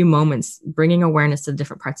a few moments bringing awareness to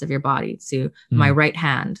different parts of your body, to my right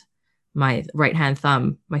hand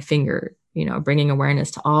thumb, my finger, bringing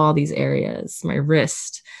awareness to all these areas, my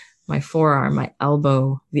wrist, my forearm, my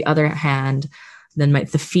elbow, the other hand, then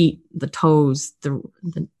the feet, the toes, the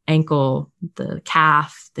ankle, the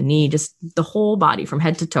calf, the knee, just the whole body from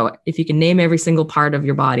head to toe. If you can name every single part of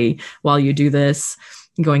your body while you do this,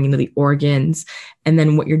 going into the organs. And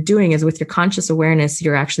then what you're doing is with your conscious awareness,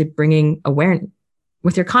 you're actually bringing awareness.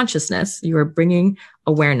 With your consciousness, you are bringing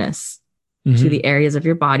awareness to the areas of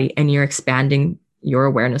your body, and you're expanding your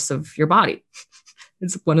awareness of your body.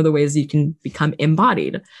 It's one of the ways you can become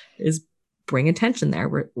embodied, is bring attention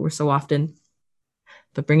there. We're so often,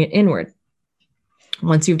 but bring it inward.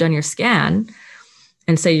 Once you've done your scan,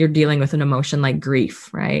 and say you're dealing with an emotion like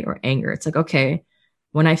grief, right? Or anger. It's like, okay,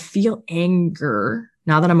 when I feel anger,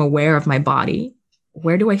 now that I'm aware of my body,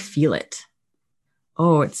 where do I feel it?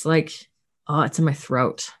 Oh, it's like, oh, it's in my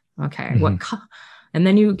throat. Okay. Mm-hmm. And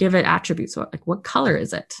then you give it attributes. So like, what color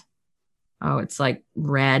is it? Oh, it's like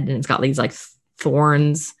red and it's got these like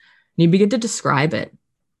thorns. And you begin to describe it.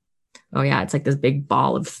 Oh yeah, it's like this big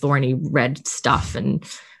ball of thorny red stuff. And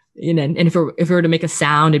and if it were to make a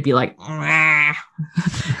sound, it'd be like,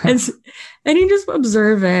 and you just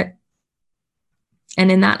observe it.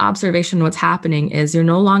 And in that observation, what's happening is you're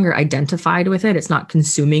no longer identified with it. It's not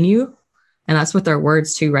consuming you. And that's with our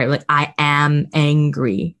words too, right? Like, I am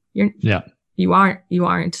angry. You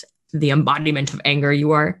aren't the embodiment of anger.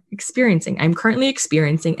 You are experiencing. I'm currently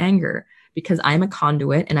experiencing anger because I'm a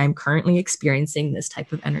conduit and I'm currently experiencing this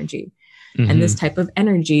type of energy. Mm-hmm. And this type of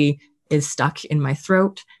energy is stuck in my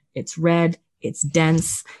throat. It's red. It's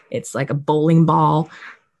dense. It's like a bowling ball.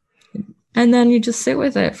 And then you just sit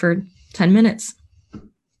with it for 10 minutes,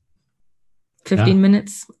 15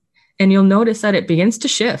 minutes. And you'll notice that it begins to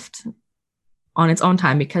shift on its own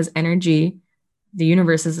time, because energy, the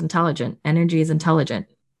universe is intelligent. Energy is intelligent.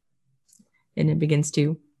 And it begins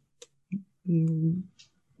to do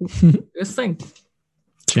this thing.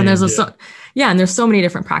 And there's and there's so many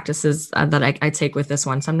different practices that I take with this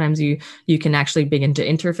one. Sometimes you can actually begin to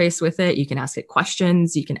interface with it. You can ask it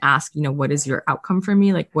questions. You can ask, what is your outcome for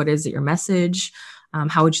me? Like, what is your message?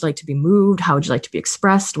 How would you like to be moved? How would you like to be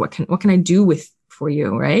expressed? What can I do for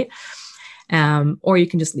you? Right. Or you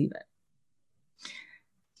can just leave it.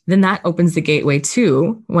 Then that opens the gateway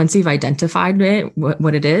to, once you've identified it,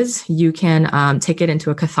 what it is, you can take it into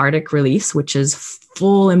a cathartic release, which is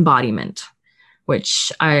full embodiment,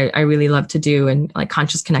 which I really love to do. And like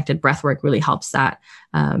conscious connected breathwork really helps that.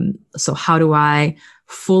 So how do I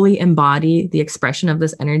fully embody the expression of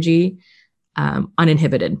this energy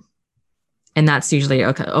uninhibited? And that's usually,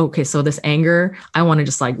 okay, so this anger, I want to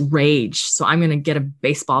just like rage. So I'm going to get a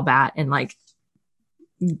baseball bat and like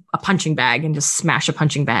a punching bag and just smash a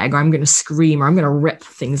punching bag, or I'm going to scream, or I'm going to rip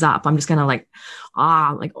things up. I'm just going to like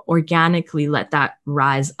organically let that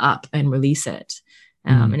rise up and release it.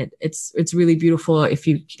 And it's really beautiful if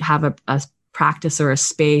you have a practice or a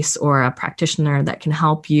space or a practitioner that can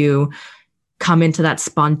help you come into that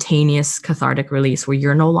spontaneous cathartic release where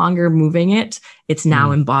you're no longer moving it. It's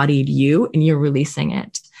now embodied you and you're releasing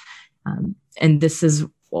it. And this is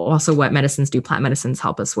also what medicines do. Plant medicines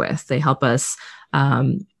help us with. They help us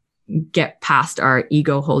get past our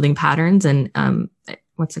ego holding patterns and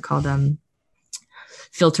what's it called?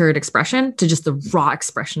 Filtered expression to just the raw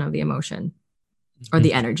expression of the emotion or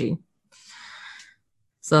the energy.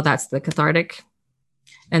 So that's the cathartic.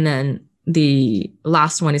 And then the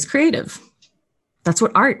last one is creative. That's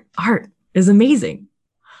what art is amazing.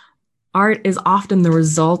 Art is often the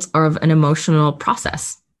result of an emotional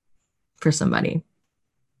process for somebody.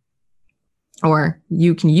 Or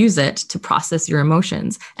you can use it to process your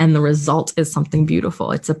emotions, and the result is something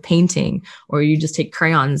beautiful. It's a painting, or you just take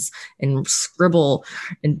crayons and scribble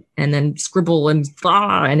and then scribble and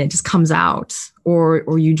it just comes out.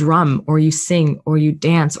 Or you drum, or you sing, or you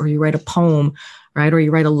dance, or you write a poem, right? Or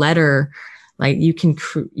you write a letter. Like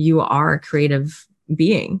you are a creative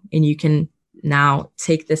being, and you can now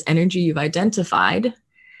take this energy you've identified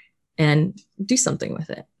and do something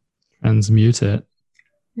with it. Transmute it.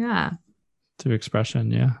 Yeah. To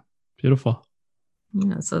expression. Yeah. Beautiful.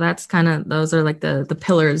 Yeah. So that's those are like the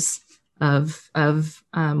pillars of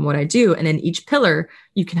what I do. And in each pillar,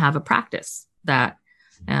 you can have a practice that,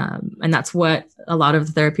 and that's what a lot of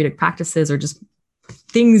the therapeutic practices are, just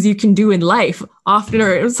things you can do in life often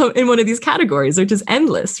are so in one of these categories, which is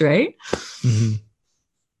endless, right? Mm-hmm.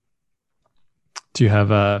 Do you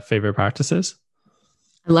have favorite practices?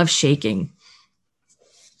 I love shaking.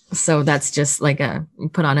 So that's just like you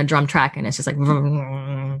put on a drum track and it's just like,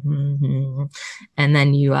 and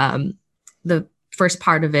then you, the first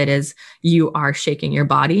part of it is you are shaking your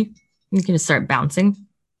body. You can just start bouncing.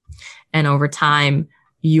 And over time,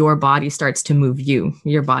 your body starts to move you.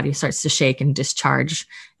 Your body starts to shake and discharge.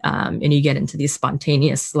 And you get into these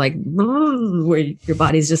spontaneous, like where your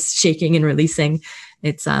body's just shaking and releasing.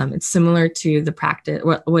 It's similar to the practice.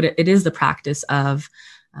 What it is the practice of,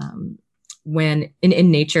 when in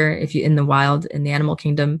nature, if you in the wild, in the animal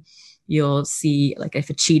kingdom, you'll see like if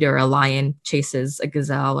a cheetah or a lion chases a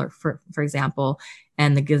gazelle, or for example,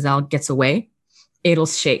 and the gazelle gets away, it'll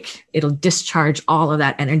shake. It'll discharge all of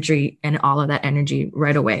that energy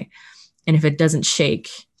right away. And if it doesn't shake,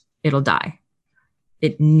 it'll die.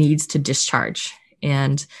 It needs to discharge.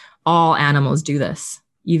 And all animals do this.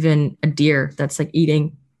 Even a deer that's like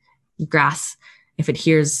eating grass, if it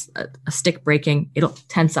hears a stick breaking, it'll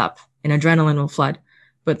tense up and adrenaline will flood.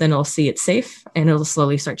 But then it'll see it's safe and it'll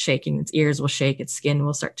slowly start shaking. Its ears will shake, its skin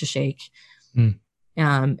will start to shake. And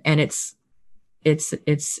it's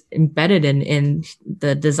embedded in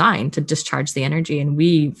the design to discharge the energy, and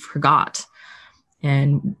we forgot.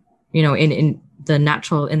 And in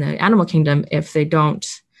the animal kingdom, if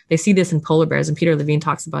they see this in polar bears, and Peter Levine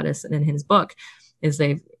talks about this in his book, is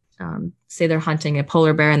they say they're hunting a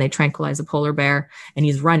polar bear and they tranquilize a polar bear and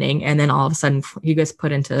he's running, and then all of a sudden he gets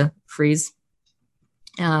put into freeze.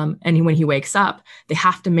 And when he wakes up, they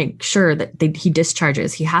have to make sure that he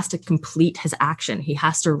discharges. He has to complete his action. He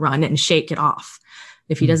has to run and shake it off.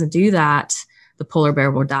 If he doesn't do that, the polar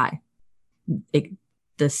bear will die.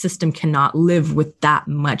 The system cannot live with that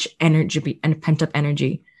much energy and pent up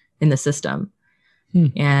energy in the system.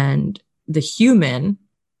 And the human,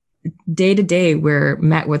 day to day, we're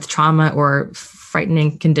met with trauma or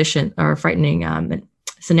frightening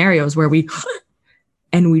scenarios where we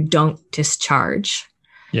don't discharge.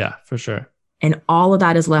 Yeah, for sure. And all of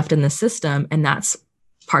that is left in the system. And that's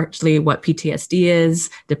partly what PTSD is,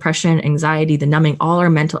 depression, anxiety, the numbing, a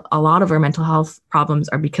lot of our mental health problems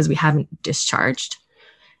are because we haven't discharged.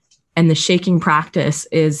 And the shaking practice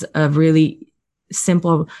is a really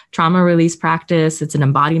simple trauma release practice. It's an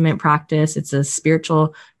embodiment practice. It's a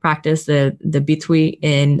spiritual practice. The Bitwi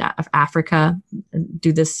in Africa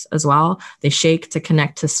do this as well. They shake to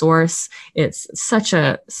connect to source. It's such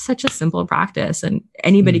a simple practice, and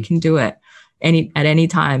anybody can do it at any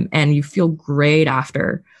time, and you feel great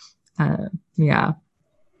after. Yeah.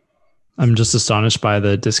 I'm just astonished by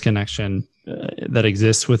the disconnection that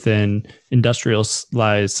exists within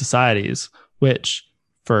industrialized societies, which,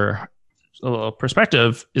 for a little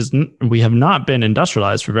perspective, we have not been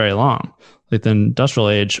industrialized for very long. Like the industrial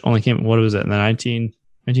age only came, what was it, in the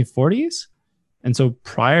 1940s? And so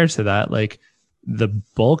prior to that, like the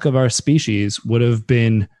bulk of our species would have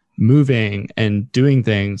been moving and doing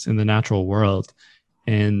things in the natural world.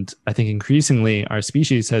 And I think increasingly our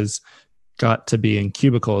species has got to be in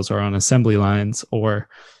cubicles or on assembly lines or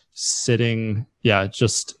sitting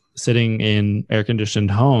in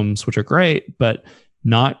air-conditioned homes, which are great, but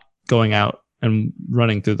not going out and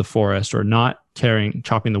running through the forest, or not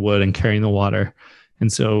chopping the wood and carrying the water.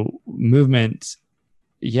 And so movement,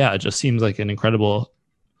 just seems like an incredible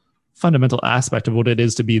fundamental aspect of what it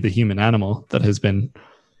is to be the human animal that has been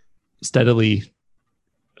steadily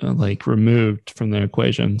removed from the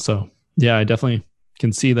equation. So I definitely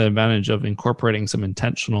can see the advantage of incorporating some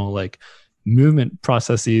intentional movement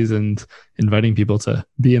processes and inviting people to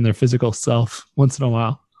be in their physical self once in a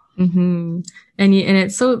while. Mm-hmm. And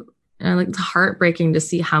it's so it's heartbreaking to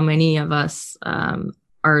see how many of us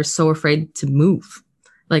are so afraid to move.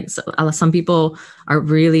 Some people are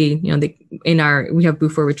really, we have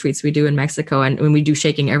Bufo retreats we do in Mexico, and when we do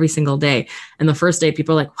shaking every single day. And the first day,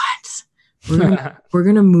 people are like, "What? We're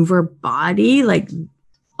gonna move our body?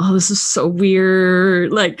 Oh, this is so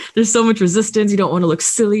weird. There's so much resistance. You don't want to look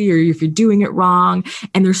silly, or if you're doing it wrong."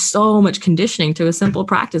 And there's so much conditioning to a simple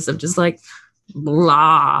practice of just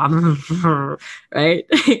blah, right?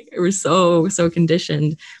 We're so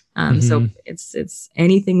conditioned. So it's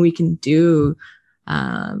anything we can do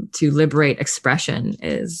to liberate expression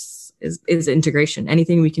is integration.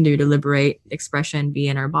 Anything we can do to liberate expression, be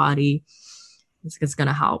in our body, it's going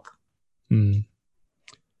to help.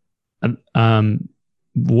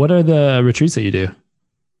 What are the retreats that you do?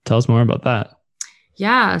 Tell us more about that.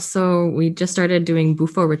 Yeah, so we just started doing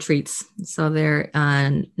Bufo retreats. So they're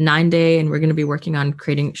 9-day, and we're going to be working on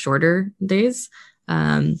creating shorter days.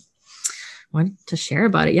 Wanted to share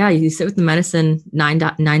about it. Yeah, you sit with the medicine 9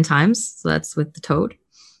 times. So that's with the toad.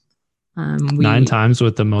 9 times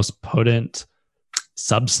with the most potent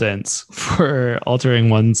substance for altering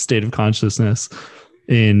one's state of consciousness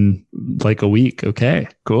in a week. Okay,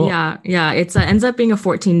 cool. Yeah. It ends up being a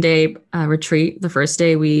 14-day retreat. The first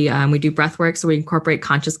day we do breath work. So we incorporate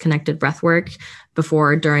conscious connected breath work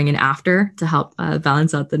before, during, and after to help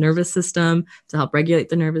balance out the nervous system, to help regulate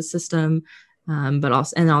the nervous system. But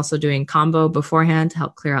also doing combo beforehand to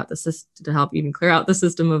help clear out the system, to help even clear out the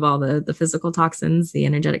system of all the physical toxins, the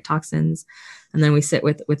energetic toxins. And then we sit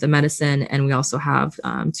with the medicine, and we also have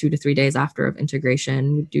 2 to 3 days after of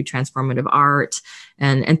integration. We do transformative art,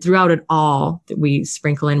 and throughout it all, we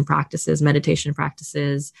sprinkle in practices, meditation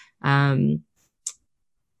practices,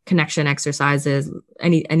 connection exercises,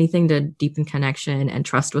 anything to deepen connection and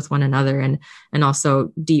trust with one another, and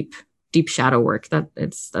also deep shadow work.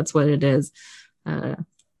 That's what it is.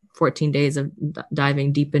 14 days of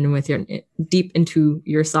diving deep into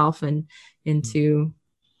yourself and into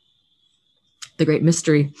the great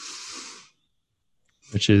mystery,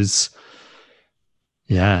 which is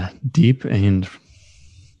deep and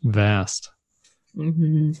vast.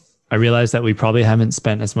 Mm-hmm. I realized that we probably haven't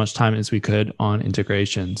spent as much time as we could on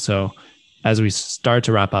integration. So as we start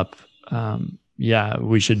to wrap up,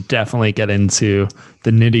 we should definitely get into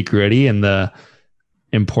the nitty gritty and the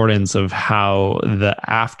importance of how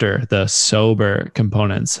the sober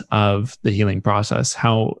components of the healing process,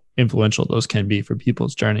 how influential those can be for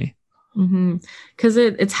people's journey. Because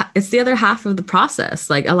it's the other half of the process.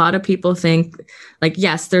 Like, a lot of people think, like,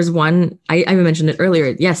 yes, there's one, I mentioned it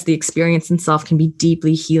earlier. Yes, the experience in self can be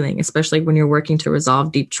deeply healing, especially when you're working to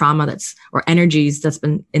resolve deep trauma or energies that's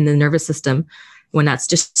been in the nervous system. When that's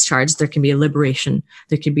discharged, there can be a liberation.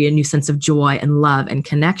 There can be a new sense of joy and love and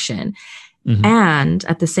connection. Mm-hmm. And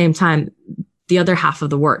at the same time, the other half of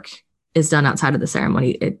the work is done outside of the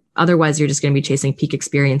ceremony. Otherwise, you're just going to be chasing peak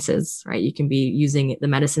experiences, right? You can be using the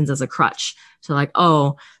medicines as a crutch. So like,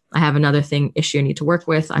 oh, I have another issue I need to work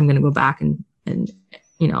with. I'm going to go back and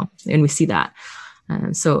we see that.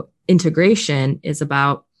 So integration is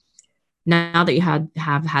about, now that you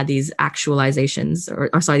have had these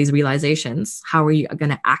actualizations these realizations, how are you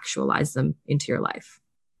going to actualize them into your life?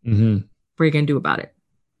 Mm-hmm. What are you going to do about it?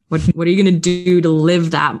 What are you going to do to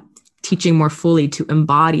live that teaching more fully, to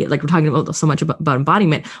embody it? Like, we're talking about so much about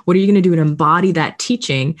embodiment. What are you going to do to embody that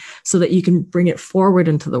teaching so that you can bring it forward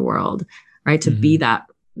into the world, right? To be that,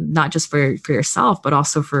 not just for yourself, but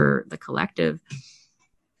also for the collective.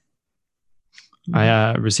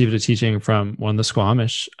 I received a teaching from one of the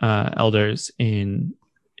Squamish elders in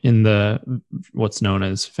the what's known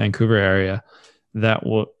as Vancouver area.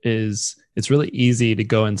 It's really easy to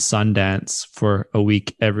go and Sundance for a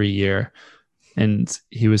week every year. And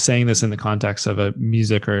he was saying this in the context of a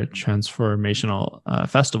music or transformational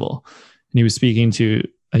festival. And he was speaking to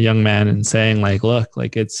a young man and saying, like, look,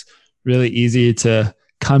 like, it's really easy to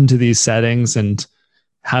come to these settings and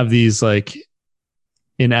have these like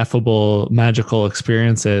ineffable, magical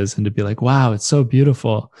experiences, and to be like, wow, it's so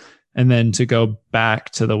beautiful. And then to go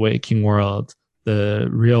back to the waking world, the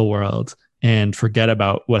real world, and forget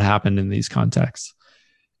about what happened in these contexts.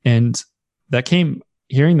 And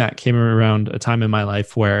hearing that came around a time in my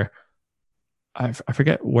life where I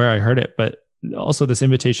forget where I heard it, but also this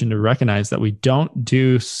invitation to recognize that we don't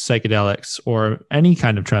do psychedelics or any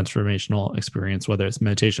kind of transformational experience, whether it's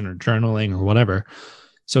meditation or journaling or whatever,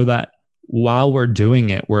 so that while we're doing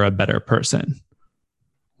it, we're a better person.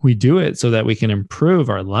 We do it so that we can improve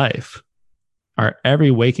our life, our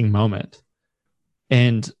every waking moment.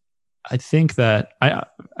 And I think that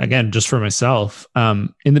again, just for myself,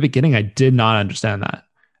 in the beginning, I did not understand that.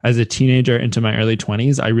 As a teenager into my early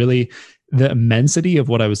 20s, the immensity of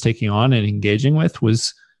what I was taking on and engaging with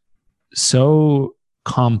was so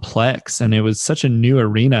complex, and it was such a new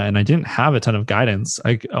arena, and I didn't have a ton of guidance.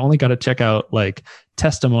 I only got to check out like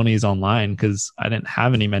testimonies online because I didn't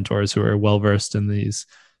have any mentors who were well-versed in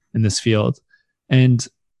this field. And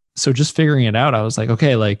so just figuring it out, I was like,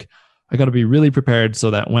 okay, like, I got to be really prepared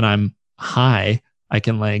so that when I'm high, I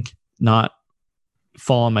can like not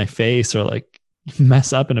fall on my face or like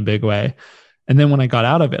mess up in a big way. And then when I got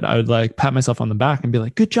out of it, I would like pat myself on the back and be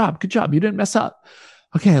like, good job. You didn't mess up.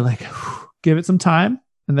 Okay. Like, give it some time.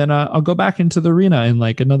 And then I'll go back into the arena in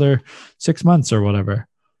like another 6 months or whatever.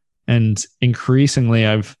 And increasingly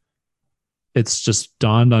it's just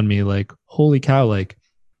dawned on me like, holy cow, like,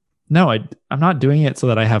 no, I'm not doing it so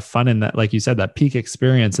that I have fun in that, like you said, that peak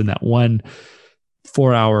experience in that 1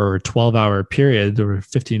 4-hour or 12-hour period or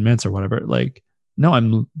 15 minutes or whatever. Like, no,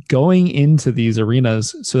 I'm going into these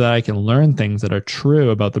arenas so that I can learn things that are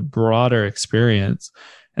true about the broader experience.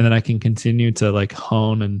 And then I can continue to like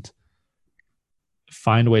hone and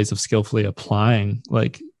find ways of skillfully applying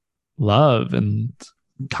like love and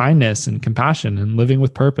kindness and compassion and living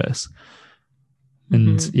with purpose.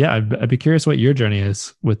 And yeah, I'd be curious what your journey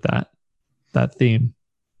is with that theme.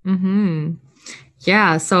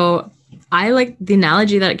 Yeah. So I like the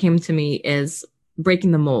analogy that came to me is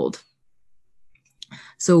breaking the mold.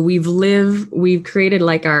 So we've created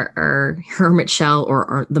like our hermit shell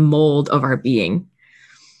or the mold of our being.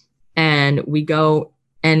 And we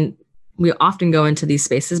often go into these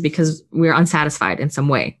spaces because we're unsatisfied in some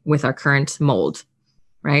way with our current mold.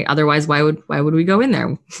 Right. Otherwise, why would we go in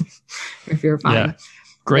there if you're fine? Yeah.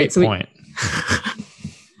 Great point.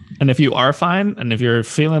 And if you are fine, and if you're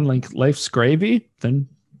feeling like life's gravy, then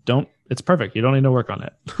it's perfect. You don't need to work on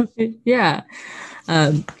it. Yeah.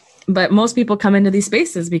 But most people come into these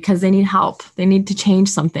spaces because they need help. They need to change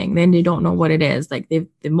something. Then they don't know what it is. Like the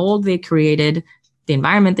mold they created, the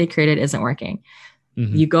environment they created isn't working.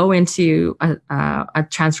 You go into a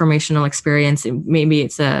transformational experience. Maybe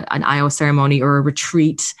it's an IO ceremony or a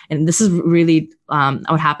retreat. And this is really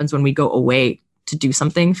what happens when we go away to do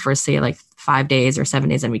something for, say, like 5 days or 7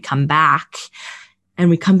 days, and we come back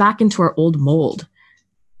into our old mold,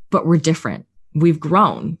 but we're different. We've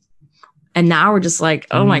grown. And now we're just like,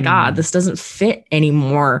 oh my God, this doesn't fit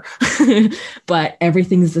anymore. But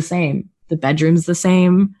everything's the same. The bedroom's the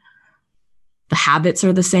same. The habits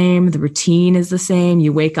are the same. The routine is the same.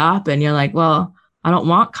 You wake up and you're like, well, I don't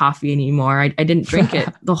want coffee anymore. I didn't drink it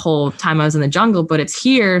the whole time I was in the jungle, but it's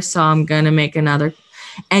here. So I'm going to make another.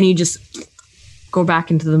 And you just go back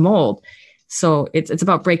into the mold. So it's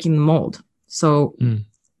about breaking the mold. So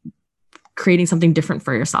creating something different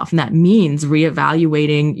for yourself. And that means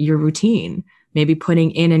reevaluating your routine, maybe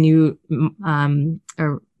putting in a new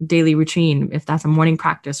daily routine, if that's a morning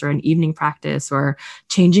practice or an evening practice, or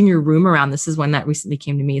changing your room around. This is one that recently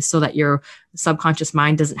came to me, so that your subconscious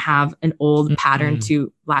mind doesn't have an old pattern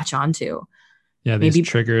to latch onto. Yeah, these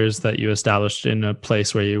triggers that you established in a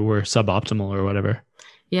place where you were suboptimal or whatever.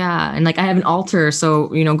 Yeah. And like I have an altar. So,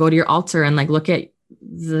 go to your altar and like look at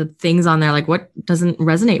the things on there, like what doesn't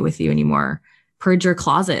resonate with you anymore. Purge your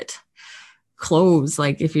closet. Clothes,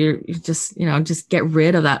 like if you just get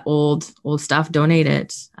rid of that old stuff, donate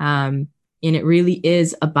it. And it really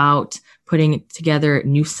is about putting together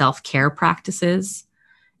new self-care practices.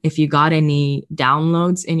 If you got any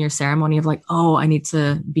downloads in your ceremony of like, oh, I need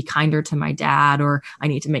to be kinder to my dad, or I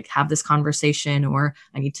need to have this conversation, or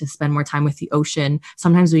I need to spend more time with the ocean.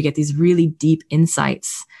 Sometimes we get these really deep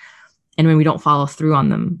insights, and when we don't follow through on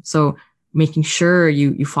them. So making sure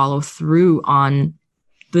you follow through on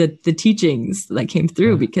the teachings that came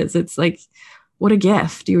through, because it's like, what a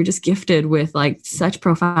gift. You were just gifted with like such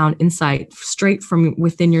profound insight straight from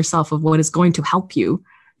within yourself of what is going to help you.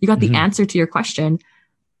 You got the answer to your question.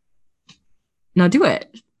 Now do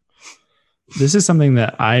it. This is something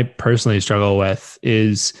that I personally struggle with,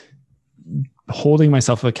 is holding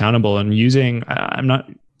myself accountable and using, I'm not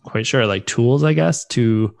quite sure, like tools, I guess,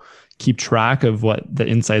 to keep track of what the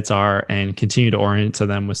insights are and continue to orient to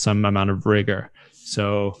them with some amount of rigor.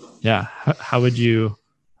 So yeah, how would you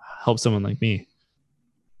help someone like me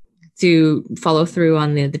to follow through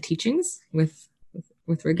on the teachings with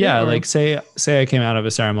rigor? Yeah, like say I came out of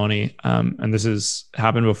a ceremony, and this has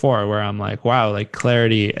happened before, where I'm like, wow, like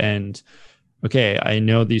clarity, and okay, I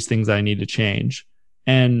know these things I need to change.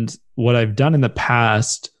 And what I've done in the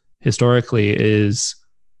past historically is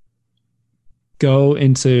go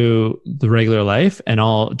into the regular life and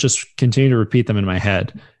I'll just continue to repeat them in my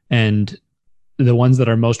head. And the ones that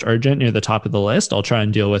are most urgent near the top of the list, I'll try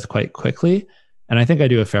and deal with quite quickly. And I think I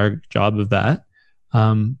do a fair job of that.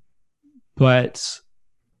 But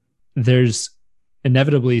there's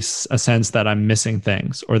inevitably a sense that I'm missing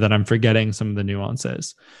things, or that I'm forgetting some of the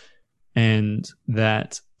nuances, and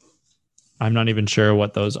that I'm not even sure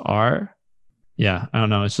what those are. Yeah, I don't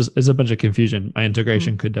know. It's a bunch of confusion. My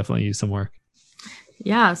integration could definitely use some work.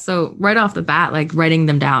 Yeah. So right off the bat, like writing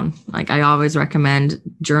them down. Like I always recommend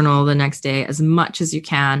journal the next day as much as you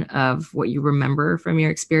can of what you remember from your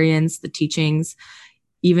experience, the teachings.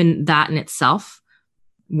 Even that in itself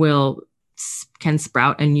can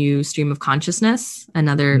sprout a new stream of consciousness,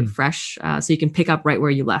 another fresh. So you can pick up right where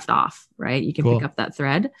you left off, right? You can pick up that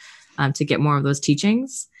thread to get more of those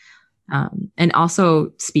teachings. And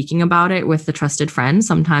also speaking about it with the trusted friend.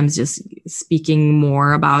 Sometimes just speaking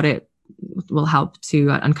more about it will help to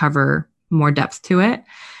uncover more depth to it.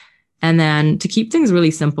 And then to keep things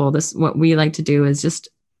really simple, what we like to do is just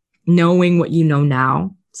knowing what you know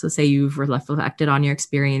now. So say you've reflected on your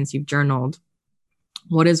experience, you've journaled.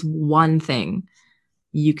 What is one thing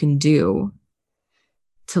you can do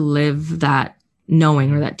to live that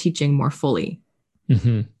knowing or that teaching more fully?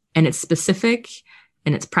 Mm-hmm. And it's specific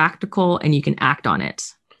and it's practical and you can act on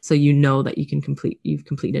it. So you know that you've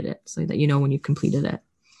completed it, so that you know when you've completed it.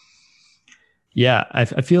 Yeah, I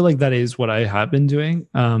feel like that is what I have been doing.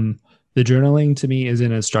 The journaling to me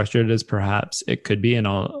isn't as structured as perhaps it could be, and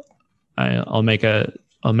I'll make a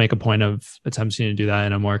point of attempting to do that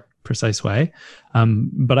in a more precise way.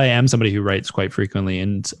 But I am somebody who writes quite frequently,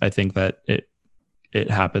 and I think that it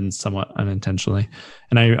happens somewhat unintentionally.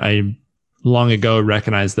 And I long ago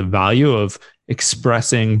recognized the value of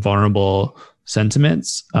expressing vulnerable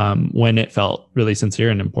sentiments when it felt really sincere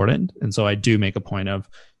and important. And so I do make a point of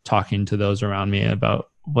talking to those around me about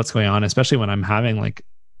what's going on, especially when I'm having like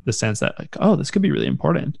the sense that like, oh, this could be really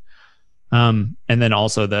important. And then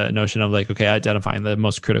also the notion of like, okay, identifying the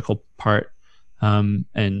most critical part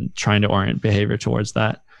and trying to orient behavior towards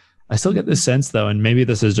that. I still get this sense though, and maybe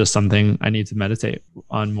this is just something I need to meditate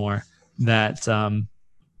on more, that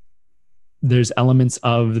there's elements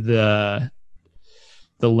of the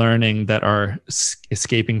learning that are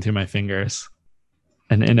escaping through my fingers,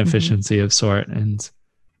 an inefficiency of sort. And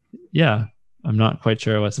yeah, I'm not quite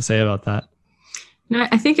sure what to say about that. No,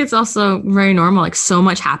 I think it's also very normal. Like so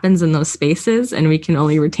much happens in those spaces and we can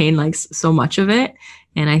only retain like so much of it.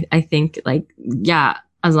 And I think like, yeah,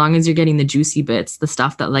 as long as you're getting the juicy bits, the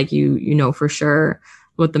stuff that like you know for sure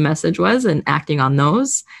what the message was and acting on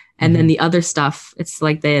those. And then the other stuff, it's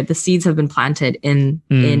like the seeds have been planted in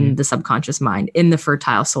the subconscious mind, in the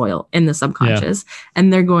fertile soil, in the subconscious,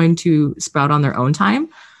 and they're going to sprout on their own time.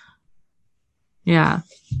 Yeah.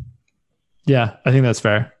 Yeah, I think that's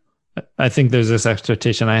fair. I think there's this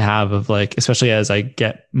expectation I have of like, especially as I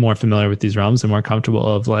get more familiar with these realms and more comfortable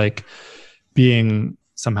of like being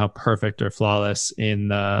somehow perfect or flawless in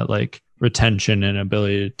the like retention and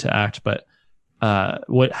ability to act. But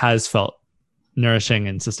what has felt nourishing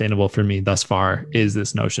and sustainable for me thus far is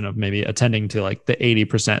this notion of maybe attending to like the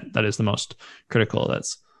 80% that is the most critical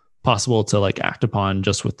that's possible to like act upon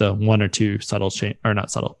just with the one or two subtle change, or not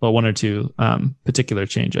subtle, but one or two particular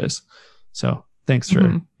changes. So thanks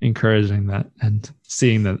for encouraging that and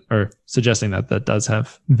seeing that, or suggesting that that does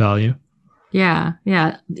have value. Yeah.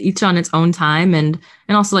 Each on its own time, and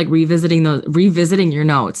also like revisiting your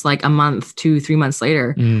notes like a month, 2-3 months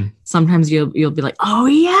later. Sometimes you'll be like, oh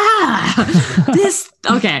yeah, this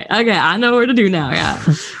okay, I know what to do now. Yeah.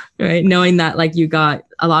 Right. Knowing that like you got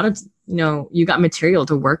a lot of, you got material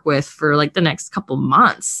to work with for like the next couple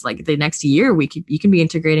months, like the next year, you can be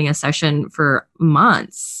integrating a session for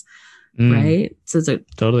months. Right. So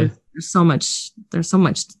totally. There's so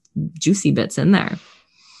much juicy bits in there.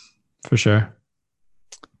 For sure.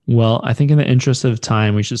 Well, I think in the interest of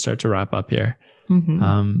time, we should start to wrap up here.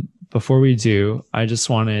 Before we do, I just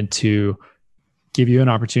wanted to give you an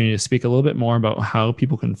opportunity to speak a little bit more about how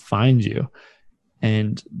people can find you.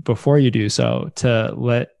 And before you do so, to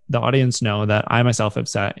let the audience know that I myself have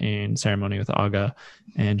sat in ceremony with Aga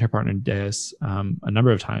and her partner Deus a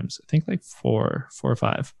number of times, I think like four or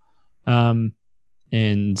five.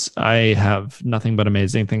 And I have nothing but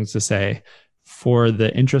amazing things to say. For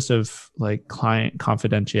the interest of like client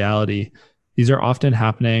confidentiality, these are often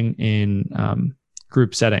happening in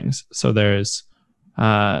group settings. So there's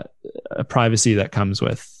a privacy that comes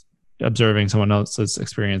with observing someone else's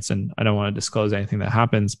experience. And I don't want to disclose anything that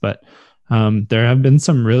happens, but there have been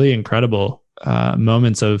some really incredible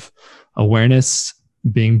moments of awareness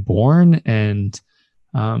being born and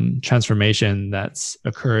transformation that's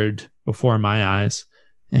occurred before my eyes.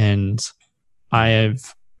 And I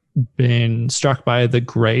have been struck by the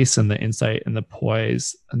grace and the insight and the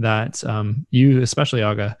poise that you, especially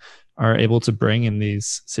Aga, are able to bring in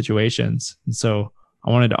these situations. And so I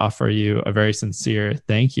wanted to offer you a very sincere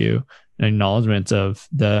thank you and acknowledgement of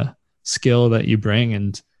the skill that you bring.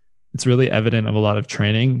 And it's really evident of a lot of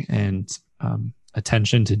training and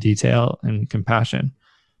attention to detail and compassion.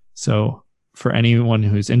 So for anyone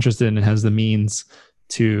who's interested and has the means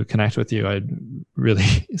to connect with you, I'd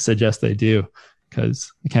really suggest they do,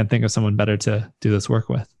 because I can't think of someone better to do this work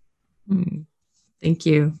with. Thank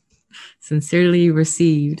you. Sincerely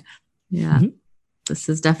received. Yeah. This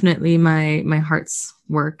is definitely my heart's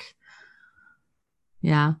work.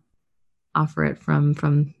 Yeah. Offer it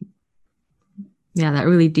from that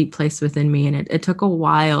really deep place within me. And it took a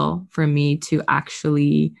while for me to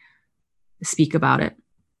actually speak about it.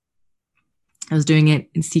 I was doing it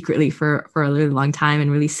secretly for a really long time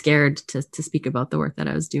and really scared to speak about the work that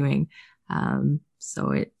I was doing.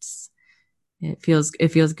 So it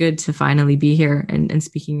feels good to finally be here and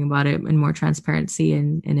speaking about it in more transparency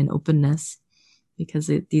and in openness, because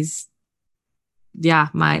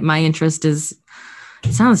my interest is,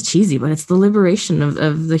 it sounds cheesy, but it's the liberation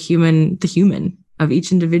of the human of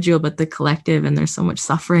each individual, but the collective. And there's so much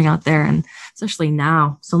suffering out there, and especially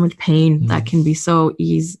now, so much pain that can be so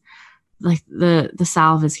easy. Like the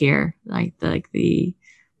salve is here,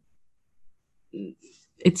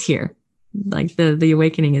 it's here. Like the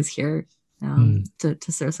awakening is here to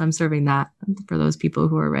serve. So I'm serving that for those people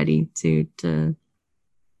who are ready to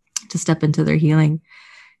step into their healing.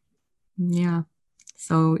 Yeah.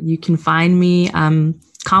 So you can find me,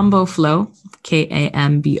 Kambo Flow,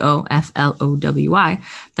 KAMBOFLOWY.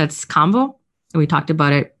 That's Kambo. We talked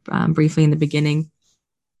about it briefly in the beginning.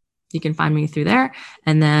 You can find me through there.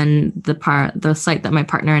 And then the site that my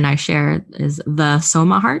partner and I share is the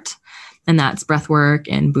Soma Heart. And that's breathwork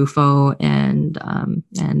and Bufo and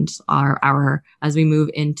our as we move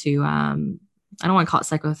into I don't want to call it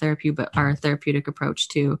psychotherapy, but our therapeutic approach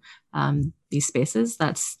to these spaces.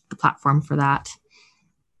 That's the platform for that.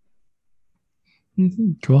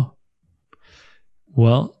 Cool.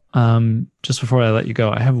 Well, just before I let you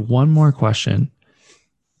go, I have one more question,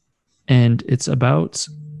 and it's about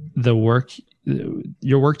the work.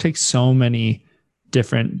 Your work takes so many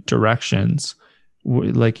different directions,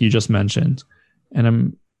 like you just mentioned.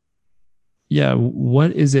 And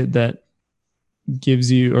what is it that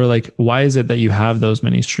gives you, or like, why is it that you have those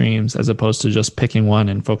many streams as opposed to just picking one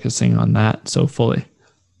and focusing on that so fully?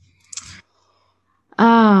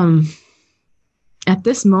 At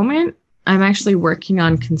this moment, I'm actually working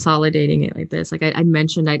on consolidating it like this. Like I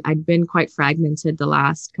mentioned, I'd been quite fragmented the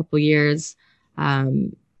last couple of years,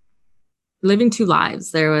 living two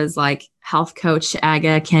lives. There was like health coach,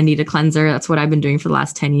 AGA, Candida cleanser. That's what I've been doing for the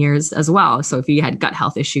last 10 years as well. So if you had gut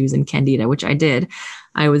health issues and Candida, which I did,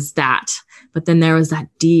 I was that. But then there was that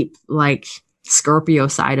deep, like Scorpio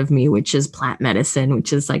side of me, which is plant medicine,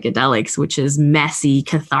 which is psychedelics, which is messy,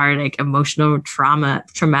 cathartic, emotional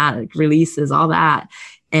traumatic releases, all that.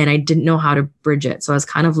 And I didn't know how to bridge it. So I was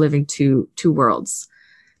kind of living two worlds.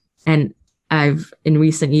 And I've, in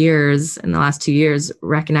recent years, in the last 2 years,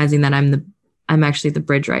 recognizing that I'm actually the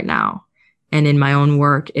bridge right now. And in my own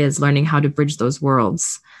work is learning how to bridge those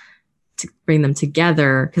worlds, to bring them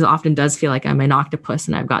together. Because it often does feel like I'm an octopus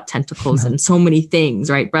and I've got tentacles and so many things,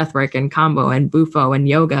 right? Breathwork and combo and bufo and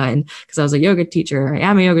yoga. And because I was a yoga teacher, I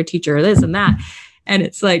am a yoga teacher, this and that. And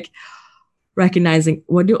it's like recognizing,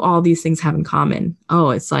 what do all these things have in common? Oh,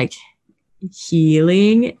 it's like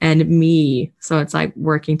healing and me. So it's like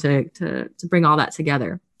working to bring all that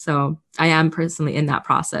together. So I am personally in that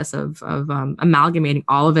process of amalgamating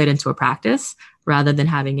all of it into a practice rather than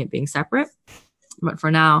having it being separate. But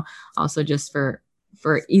for now, also just for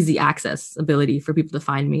easy access ability for people to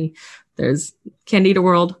find me, there's Candida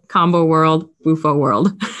World, Combo World, Bufo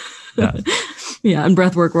World, yeah, and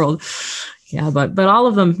Breathwork World. Yeah, but all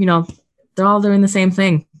of them, they're all doing the same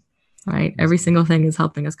thing, right? Every single thing is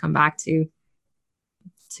helping us come back to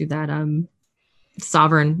that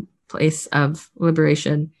sovereign place of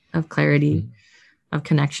liberation, of clarity, of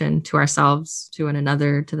connection to ourselves, to one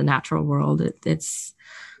another, to the natural world.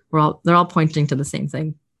 They're all pointing to the same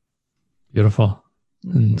thing. Beautiful.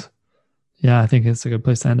 And yeah, I think it's a good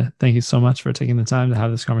place to end it. Thank you so much for taking the time to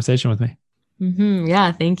have this conversation with me.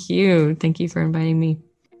 Yeah, thank you. Thank you for inviting me.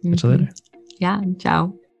 Catch you later. Yeah,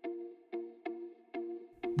 ciao.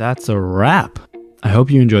 That's a wrap. I hope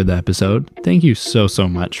you enjoyed the episode. Thank you so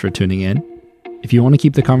much for tuning in. If you want to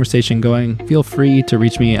keep the conversation going, feel free to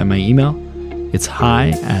reach me at my email. It's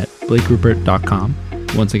hi@blakerupert.com.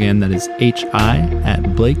 Once again, that is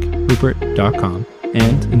hi@blakerupert.com.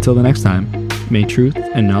 And until the next time, may truth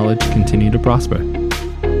and knowledge continue to prosper.